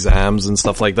into exams and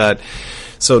stuff like that.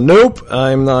 So nope,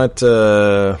 I'm not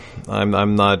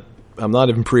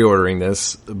even pre-ordering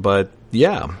this, but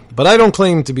yeah. But I don't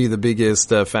claim to be the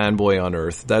biggest fanboy on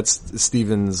earth. That's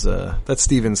Steven's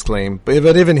claim.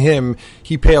 But even him,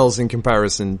 he pales in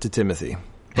comparison to Timothy.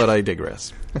 But I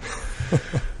digress.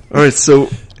 All right, so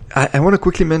I want to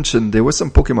quickly mention there was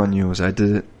some Pokemon news I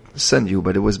didn't send you,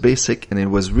 but it was basic and it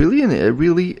was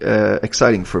really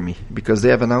exciting for me because they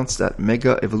have announced that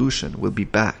Mega Evolution will be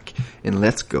back in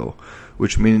Let's Go,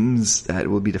 which means that it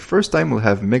will be the first time we'll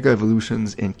have Mega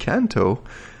Evolutions in Kanto.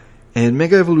 And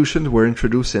Mega Evolutions were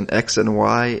introduced in X and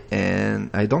Y, and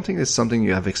I don't think it's something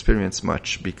you have experienced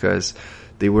much because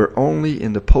they were only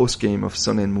in the post game of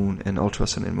Sun and Moon and Ultra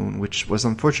Sun and Moon, which was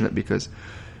unfortunate because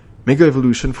Mega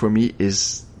Evolution for me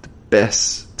is the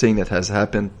best thing that has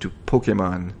happened to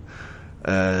Pokemon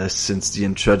since the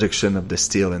introduction of the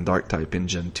Steel and Dark type in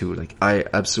Gen 2. Like, I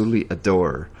absolutely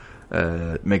adore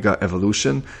Mega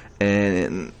Evolution,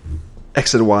 and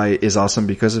X and Y is awesome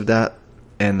because of that,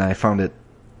 and I found it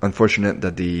unfortunate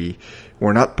that they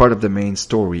were not part of the main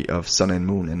story of Sun and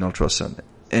Moon and Ultra Sun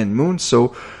and Moon.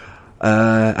 So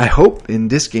I hope in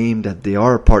this game that they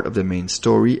are part of the main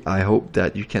story. I hope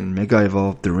that you can Mega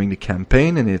Evolve during the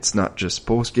campaign and it's not just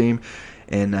post-game.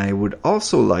 And I would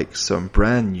also like some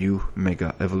brand new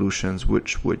Mega Evolutions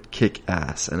which would kick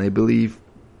ass. And I believe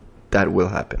that will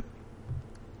happen.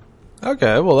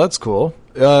 Okay, well that's cool.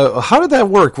 How did that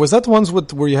work? Was that the ones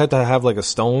where you had to have like a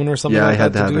stone or something? Yeah, like I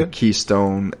had that to have do a it?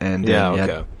 keystone and then you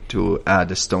had to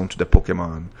add a stone to the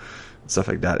Pokemon, stuff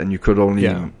like that. And you could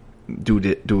only do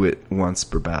it once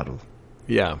per battle.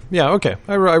 Yeah, okay.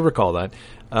 I recall that.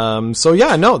 So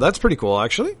yeah, no, that's pretty cool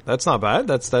actually. That's not bad.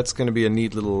 That's going to be a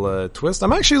neat little twist.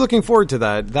 I'm actually looking forward to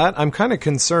that. That I'm kind of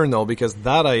concerned though because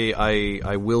that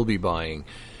I will be buying.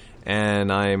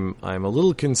 And I'm a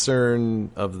little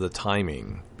concerned of the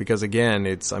timing because again,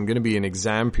 I'm going to be in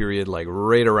exam period like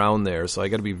right around there, so I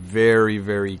got to be very,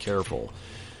 very careful.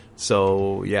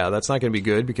 So yeah, that's not going to be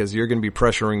good because you're going to be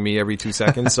pressuring me every 2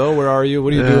 seconds. So where are you?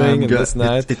 What are you doing? And this and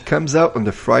that. It comes out on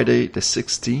the Friday the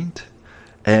 16th,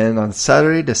 and on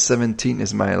Saturday the 17th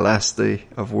is my last day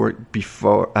of work.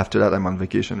 After that, I'm on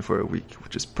vacation for a week,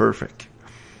 which is perfect.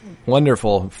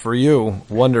 Wonderful for you.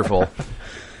 Wonderful.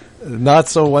 Not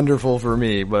so wonderful for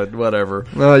me, but whatever.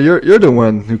 No, you're the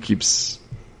one who keeps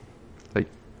like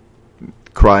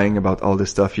crying about all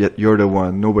this stuff. Yet you're the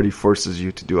one. Nobody forces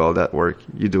you to do all that work.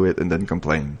 You do it and then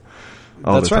complain.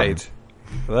 That's right.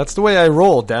 Well, that's the way I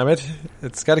roll. Damn it!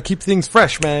 It's got to keep things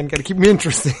fresh, man. Got to keep me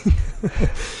interesting.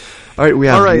 All right, we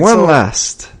have one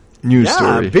last news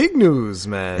story. Big news,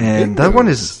 man. And that one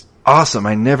is awesome.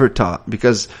 I never thought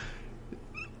because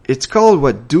it's called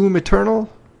what? Doom Eternal.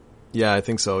 Yeah, I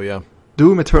think so, yeah.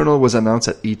 Doom Eternal was announced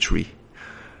at E3.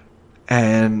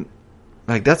 And,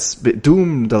 like,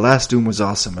 Doom, the last Doom was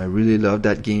awesome. I really loved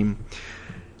that game.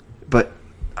 But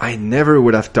I never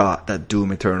would have thought that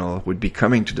Doom Eternal would be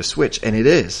coming to the Switch. And it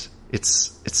is.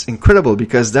 It's incredible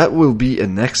because that will be a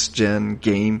next-gen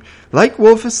game. Like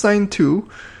Wolfenstein 2.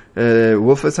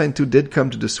 Wolfenstein 2 did come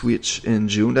to the Switch in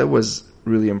June. That was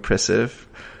really impressive.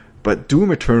 But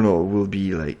Doom Eternal will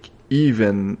be, like,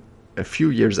 even a few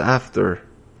years after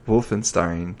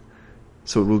Wolfenstein,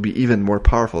 so it will be even more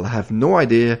powerful. I have no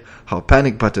idea how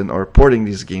Panic Button are porting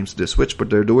these games to the Switch, but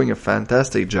they're doing a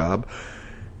fantastic job,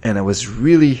 and I was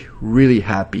really, really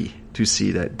happy to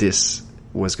see that this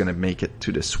was going to make it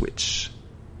to the Switch.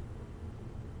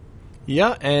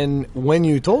 Yeah, and when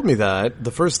you told me that,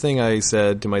 the first thing I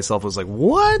said to myself was like,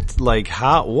 what? Like,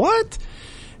 how? What?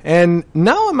 And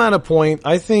now I'm at a point,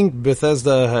 I think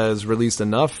Bethesda has released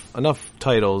enough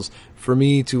titles for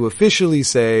me to officially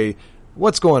say,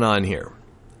 what's going on here?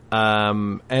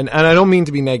 And I don't mean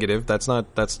to be negative. That's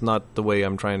not the way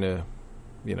I'm trying to,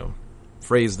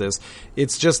 phrase this.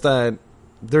 It's just that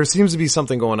there seems to be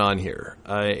something going on here.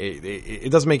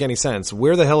 It doesn't make any sense.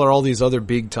 Where the hell are all these other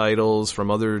big titles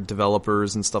from other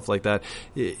developers and stuff like that?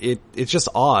 It's just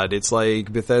odd. It's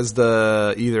like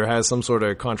Bethesda either has some sort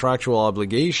of contractual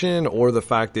obligation or the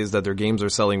fact is that their games are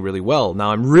selling really well.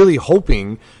 Now, I'm really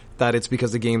hoping that it's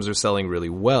because the games are selling really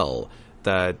well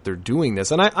that they're doing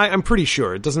this. And I'm pretty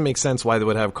sure it doesn't make sense why they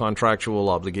would have contractual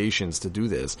obligations to do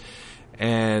this.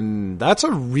 And that's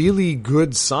a really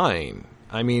good sign.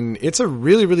 I mean, it's a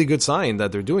really, really good sign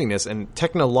that they're doing this. And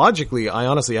technologically, I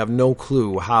honestly have no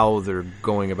clue how they're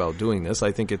going about doing this.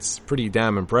 I think it's pretty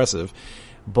damn impressive.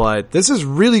 But this is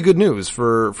really good news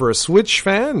for a Switch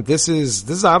fan. This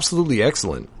is absolutely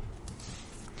excellent.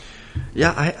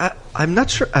 Yeah, I'm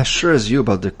not as sure as you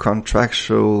about the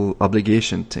contractual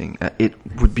obligation thing. It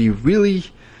would be really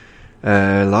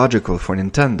logical for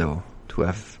Nintendo to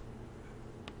have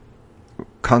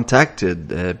contacted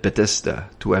Bethesda,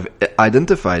 to have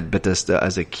identified Bethesda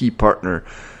as a key partner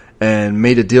and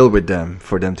made a deal with them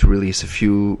for them to release a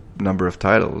few number of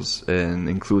titles, and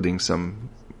including some,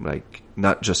 like,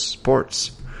 not just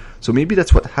sports. So maybe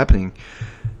that's what's happening.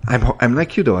 I'm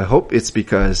like you though. I hope it's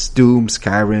because Doom,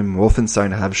 Skyrim,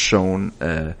 Wolfenstein have shown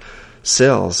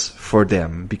sales for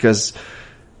them, because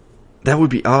that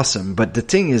would be awesome. But the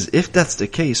thing is, if that's the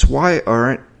case, why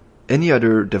aren't any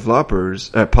other developers,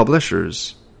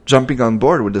 publishers jumping on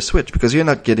board with the Switch? Because you're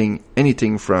not getting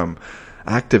anything from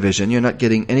Activision, you're not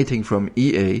getting anything from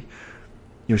EA.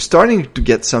 You're starting to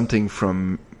get something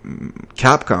from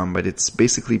Capcom, but it's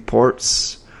basically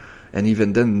ports, and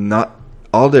even then, not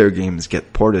all their games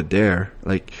get ported there.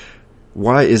 Like,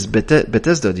 why is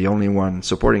Bethesda the only one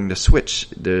supporting the Switch?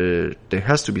 There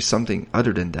has to be something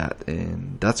other than that,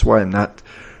 and that's why I'm not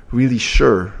really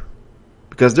sure.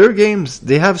 Because their games,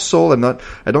 they have sold.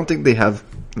 I don't think they have,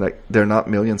 like, they're not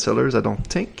million sellers, I don't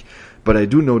think. But I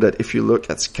do know that if you look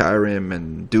at Skyrim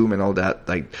and Doom and all that,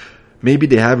 like, maybe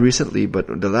they have recently, but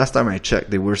the last time I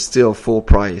checked, they were still full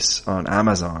price on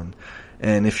Amazon.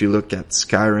 And if you look at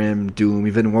Skyrim, Doom,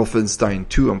 even Wolfenstein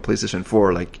 2 on PlayStation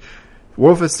 4, like,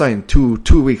 Wolfenstein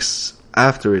 2 weeks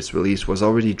after its release was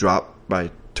already dropped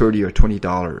by $30 or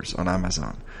 $20 on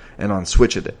Amazon. And on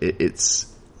Switch, it's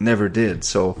never did.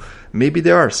 So maybe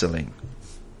they are selling.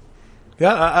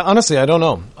 Yeah, honestly, I don't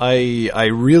know. I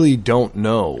really don't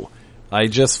know. I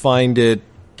just find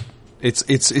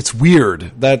it's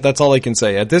weird. That's all I can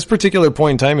say. At this particular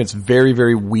point in time, it's very,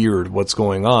 very weird what's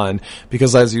going on,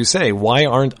 because as you say, why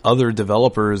aren't other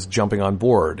developers jumping on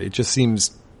board? It just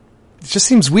seems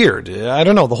weird. I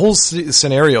don't know. The whole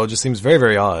scenario just seems very,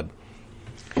 very odd.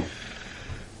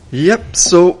 Yep.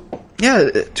 So, yeah,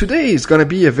 today is going to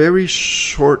be a very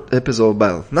short episode.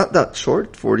 Well, not that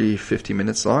short, 40, 50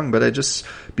 minutes long, but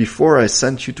before I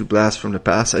sent you to Blast from the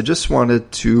Past, I just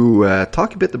wanted to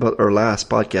talk a bit about our last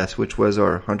podcast, which was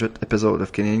our 100th episode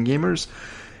of Canadian Gamers.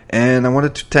 And I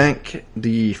wanted to thank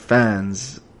the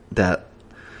fans that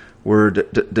were,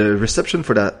 the reception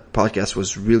for that podcast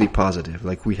was really positive.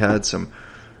 Like, we had some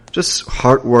just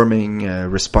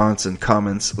heartwarming response and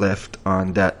comments left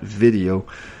on that video.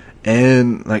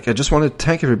 And, like, I just want to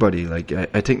thank everybody. Like,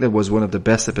 I think that was one of the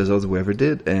best episodes we ever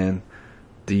did, and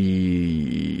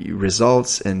the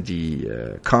results and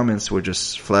the comments were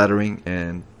just flattering,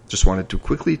 and just wanted to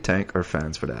quickly thank our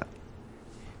fans for that.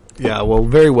 Yeah, well,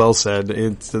 very well said.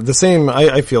 It's the same.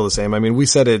 I feel the same. I mean, we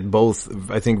said it both,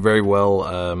 I think, very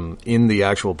well in the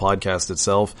actual podcast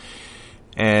itself.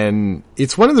 And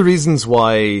it's one of the reasons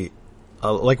why,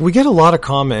 like, we get a lot of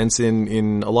comments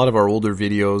in a lot of our older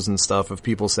videos and stuff of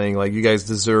people saying, like, you guys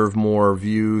deserve more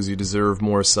views, you deserve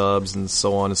more subs, and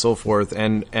so on and so forth.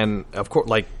 And of course,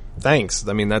 like, thanks.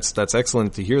 I mean, that's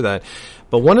excellent to hear that.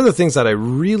 But one of the things that I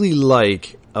really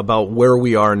like about where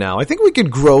we are now, I think we could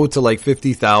grow to like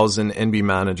 50,000 and be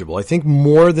manageable. I think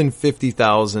more than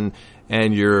 50,000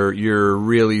 and you're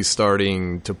really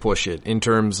starting to push it in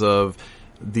terms of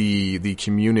the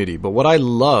community. But what I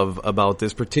love about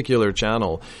this particular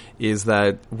channel is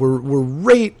that we're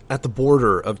right at the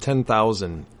border of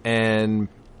 10,000, and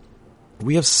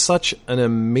we have such an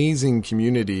amazing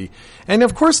community. And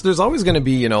of course, there's always going to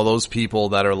be, those people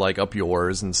that are like up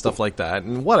yours and stuff like that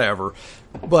and whatever.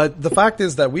 But the fact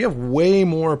is that we have way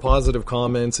more positive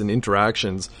comments and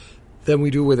interactions than we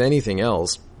do with anything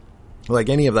else, like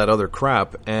any of that other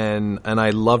crap. And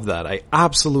I love that. I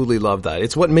absolutely love that.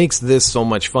 It's what makes this so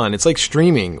much fun. It's like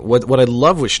streaming. What I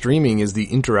love with streaming is the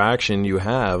interaction you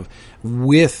have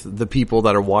with the people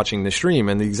that are watching the stream.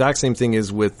 And the exact same thing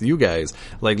is with you guys.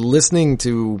 Like, listening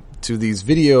to these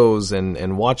videos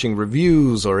and watching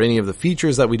reviews or any of the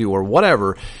features that we do or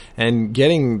whatever, and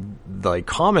getting like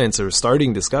comments or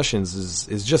starting discussions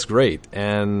is just great.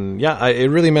 And yeah, it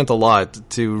really meant a lot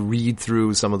to read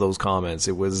through some of those comments.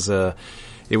 It was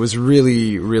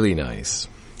really, really nice.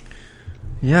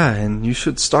 Yeah, and you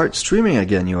should start streaming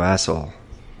again, you asshole.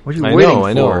 What are you waiting for?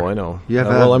 I know. You have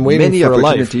I'm waiting many for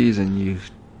opportunities, and you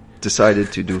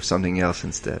decided to do something else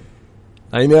instead.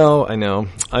 I know.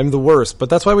 I'm the worst, but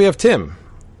that's why we have Tim.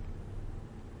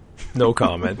 No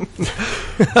comment.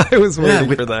 I was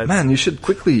waiting for that. Man, you should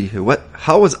quickly...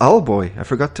 How was Owlboy? I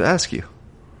forgot to ask you.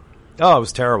 Oh, it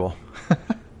was terrible.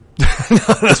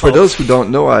 For those who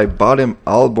don't know, I bought him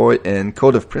Owlboy and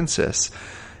Code of Princess,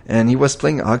 and he was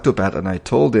playing Octopath, and I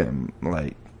told him,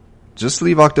 like, just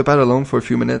leave Octopath alone for a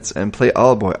few minutes and play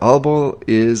Owlboy.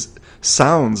 Owlboy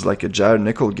sounds like a Jared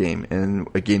Nickel game, and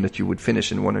a game that you would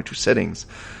finish in 1 or 2 settings.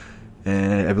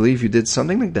 And I believe you did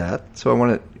something like that, so I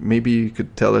wanted, maybe you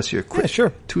could tell us your quick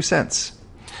 2 cents.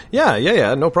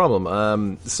 Yeah, no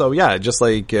problem. So yeah, just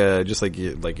like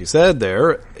you said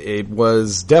there, it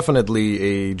was definitely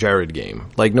a Jared game.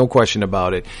 Like, no question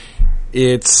about it.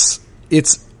 It's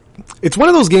one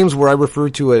of those games where I refer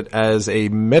to it as a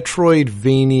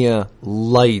Metroidvania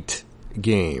light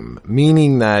game,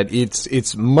 meaning that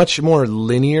it's much more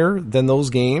linear than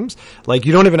those games. Like,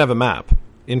 you don't even have a map.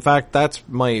 In fact, that's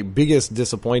my biggest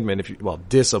disappointment,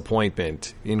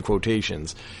 disappointment in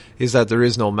quotations, is that there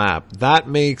is no map. That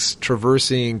makes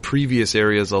traversing previous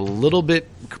areas a little bit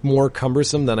more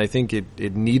cumbersome than I think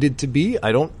it needed to be.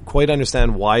 I don't quite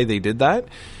understand why they did that.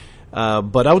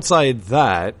 But outside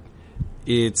that,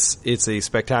 it's a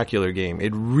spectacular game.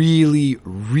 It really,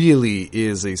 really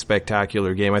is a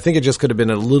spectacular game. I think it just could have been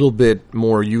a little bit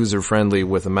more user-friendly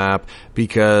with a map,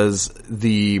 because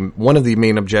one of the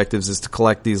main objectives is to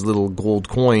collect these little gold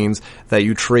coins that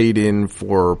you trade in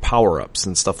for power-ups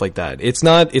and stuff like that. It's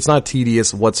not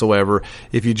tedious whatsoever.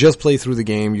 If you just play through the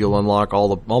game, you'll unlock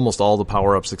almost all the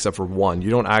power-ups except for one.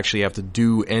 You don't actually have to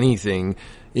do anything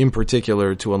in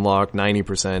particular to unlock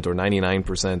 90% or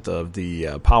 99% of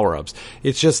the power-ups.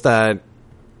 It's just that,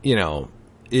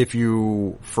 if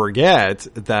you forget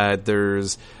that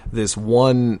there's this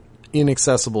one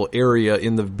inaccessible area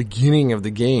in the beginning of the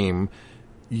game,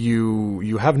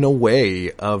 you have no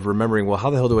way of remembering, well, how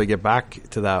the hell do I get back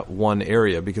to that one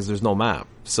area, because there's no map.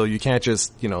 So you can't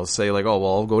just, say like, oh,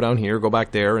 well, I'll go down here, go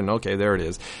back there, and okay, there it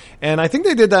is. And I think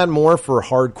they did that more for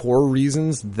hardcore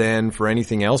reasons than for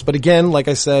anything else. But again, like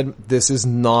I said, this is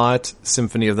not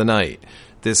Symphony of the Night.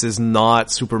 This is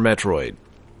not Super Metroid,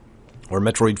 or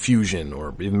Metroid Fusion,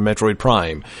 or even Metroid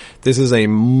Prime. This is a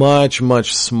much,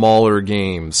 much smaller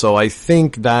game. So I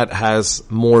think that has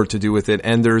more to do with it,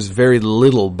 and there's very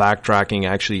little backtracking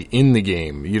actually in the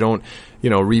game. You don't,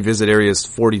 revisit areas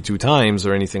 42 times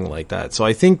or anything like that. So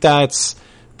I think that's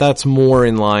more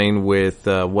in line with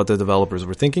what the developers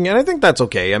were thinking, and I think that's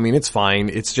okay. I mean, it's fine.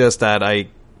 It's just that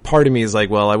part of me is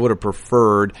like, well, I would have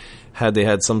preferred had they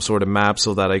had some sort of map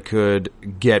so that I could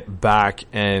get back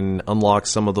and unlock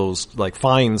some of those, like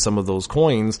find some of those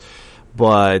coins.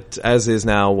 But as is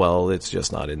now, well, it's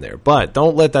just not in there. But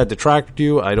don't let that detract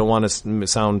you. I don't want to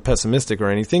sound pessimistic or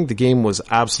anything. The game was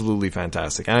absolutely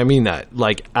fantastic. And I mean that.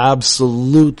 Like,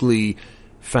 absolutely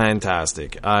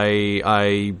fantastic.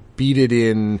 I beat it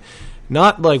in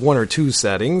not like 1 or 2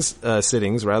 sittings,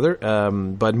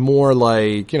 but more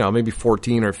like, maybe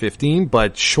 14 or 15,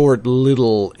 but short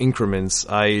little increments.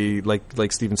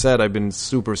 Like Steven said, I've been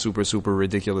super, super, super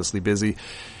ridiculously busy.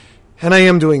 And I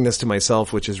am doing this to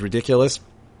myself, which is ridiculous.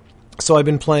 So I've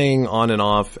been playing on and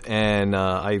off, and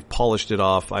I polished it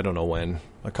off, I don't know when,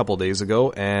 a couple days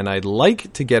ago, and I'd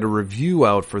like to get a review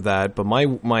out for that, but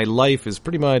my life is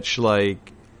pretty much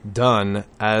like done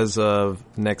as of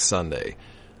next Sunday.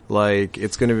 Like,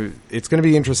 it's gonna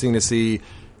be interesting to see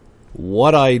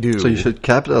what I do. So you should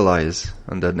capitalize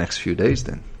on the next few days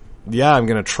then. Yeah, I'm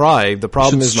gonna try. The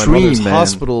problem is my mother's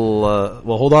hospital.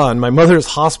 Well, hold on. My mother's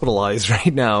hospitalized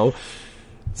right now,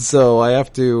 so I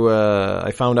have to. I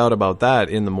found out about that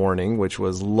in the morning, which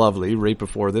was lovely. Right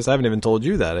before this, I haven't even told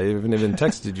you that. I haven't even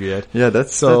texted you yet. Yeah, that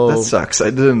sucks.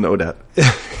 I didn't know that.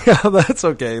 Yeah, that's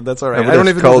okay. That's all right. I don't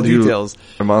even know the details.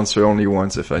 A monster only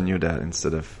once if I knew that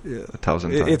instead of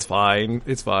 1,000 times. It's fine.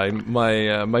 It's fine.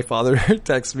 My father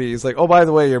texts me. He's like, "Oh, by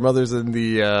the way, your mother's in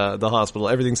the hospital.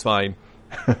 Everything's fine."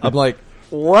 I'm like,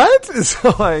 what?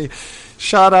 So I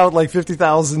shot out like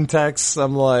 50,000 texts.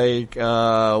 I'm like,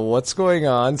 what's going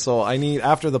on? So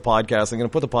after the podcast, I'm going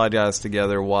to put the podcast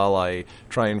together while I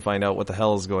try and find out what the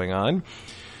hell is going on.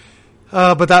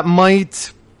 But that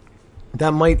might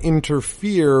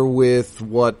interfere with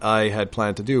what I had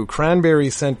planned to do. Cranberry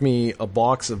sent me a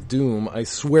box of Doom. I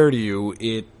swear to you,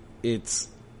 it's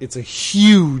a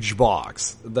huge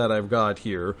box that I've got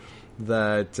here.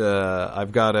 That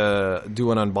I've got to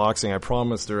do an unboxing. I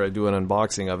promised her I'd do an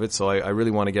unboxing of it, so I really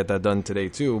want to get that done today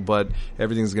too, but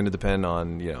everything's going to depend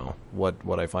on,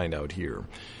 what I find out here.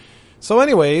 So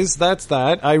anyways, that's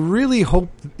that. I really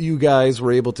hope you guys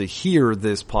were able to hear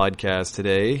this podcast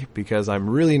today because I'm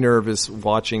really nervous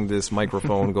watching this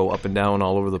microphone go up and down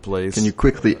all over the place. Can you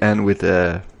quickly end with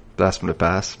a blast from the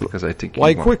past? Because I think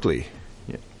Why quickly?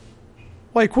 Yeah.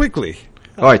 Why quickly?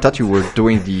 Oh, I thought you were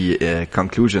doing the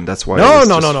conclusion. That's why. No.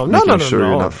 Sure,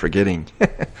 you're not forgetting.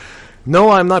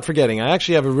 No, I'm not forgetting. I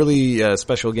actually have a really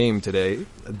special game today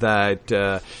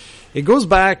that it goes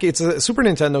back. It's a Super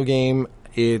Nintendo game.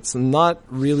 It's not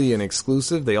really an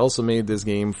exclusive. They also made this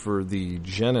game for the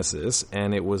Genesis,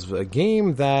 and it was a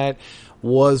game that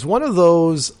was one of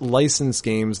those licensed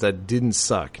games that didn't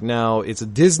suck. Now, it's a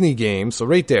Disney game, so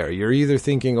right there, you're either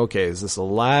thinking, okay, is this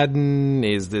Aladdin?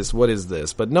 What is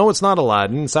this? But no, it's not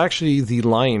Aladdin. It's actually The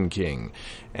Lion King.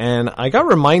 And I got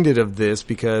reminded of this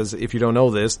because, if you don't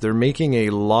know this, they're making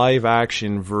a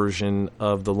live-action version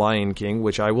of The Lion King,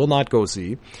 which I will not go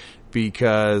see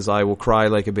because I will cry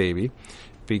like a baby.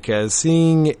 Because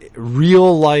seeing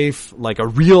real life, like a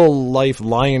real life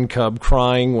lion cub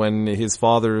crying when his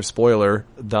father, spoiler,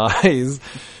 dies,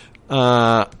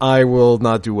 I will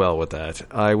not do well with that.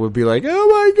 I would be like, oh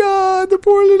my god, the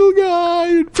poor little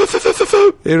guy.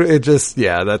 It just,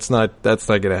 yeah, that's not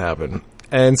gonna happen.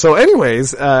 And so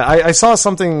anyways, I saw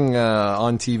something,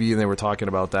 on TV and they were talking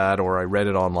about that, or I read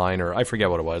it online, or I forget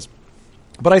what it was.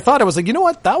 But I thought, I was like, you know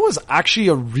what? That was actually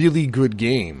a really good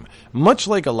game. Much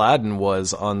like Aladdin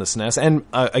was on the SNES. And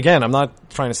again, I'm not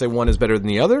trying to say one is better than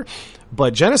the other,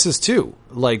 but Genesis too.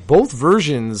 Like, both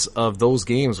versions of those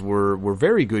games were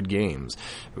very good games.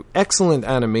 Excellent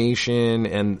animation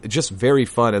and just very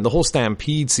fun. And the whole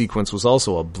Stampede sequence was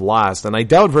also a blast. And I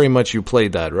doubt very much you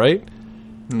played that, right?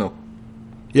 No.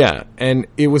 Yeah, and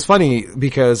it was funny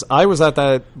because I was at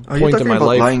that point in my life. Are you talking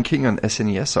about Lion King on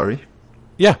SNES, sorry?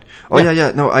 Yeah. Oh,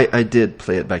 yeah. No, I did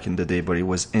play it back in the day, but it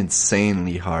was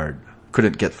insanely hard.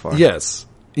 Couldn't get far. Yes.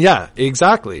 Yeah,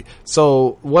 exactly.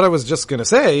 So what I was just going to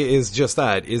say is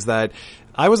that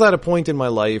I was at a point in my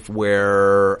life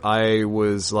where I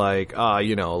was like,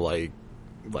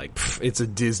 it's a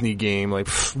Disney game, like,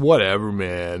 whatever,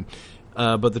 man.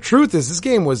 But the truth is, this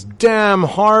game was damn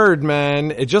hard,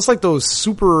 man. It's just like those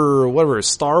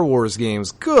Star Wars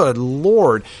games. Good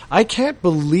Lord. I can't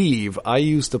believe I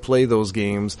used to play those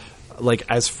games, like,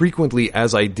 as frequently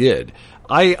as I did.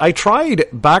 I tried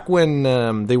back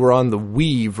when, they were on the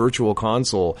Wii Virtual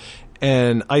Console,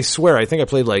 and I swear, I think I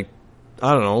played,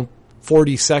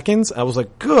 40 seconds. I was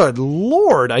like, good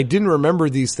Lord. I didn't remember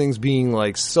these things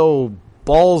being, so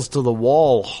balls to the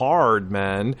wall hard,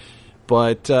 man.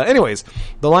 But anyways,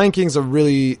 The Lion King's a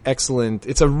really excellent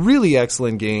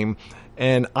game,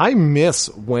 and I miss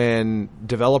when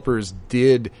developers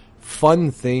did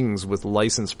fun things with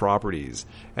licensed properties.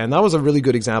 And that was a really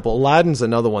good example. Aladdin's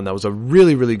another one that was a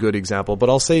really, really good example, but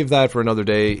I'll save that for another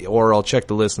day, or I'll check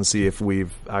the list and see if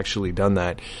we've actually done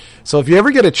that. So if you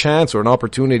ever get a chance or an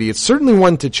opportunity, it's certainly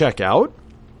one to check out.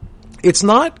 It's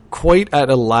not quite at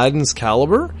Aladdin's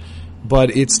caliber,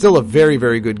 but it's still a very,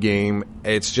 very good game.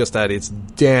 It's just that it's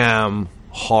damn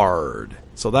hard.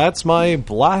 So that's my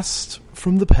blast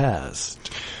from the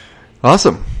past.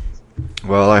 Awesome.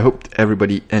 Well, I hope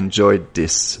everybody enjoyed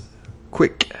this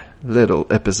quick little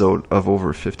episode of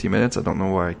over 50 minutes. I don't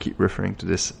know why I keep referring to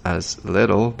this as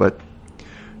little, but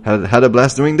had a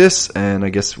blast doing this, and I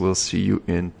guess we'll see you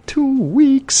in 2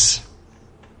 weeks.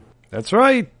 That's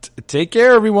right. Take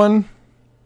care, everyone.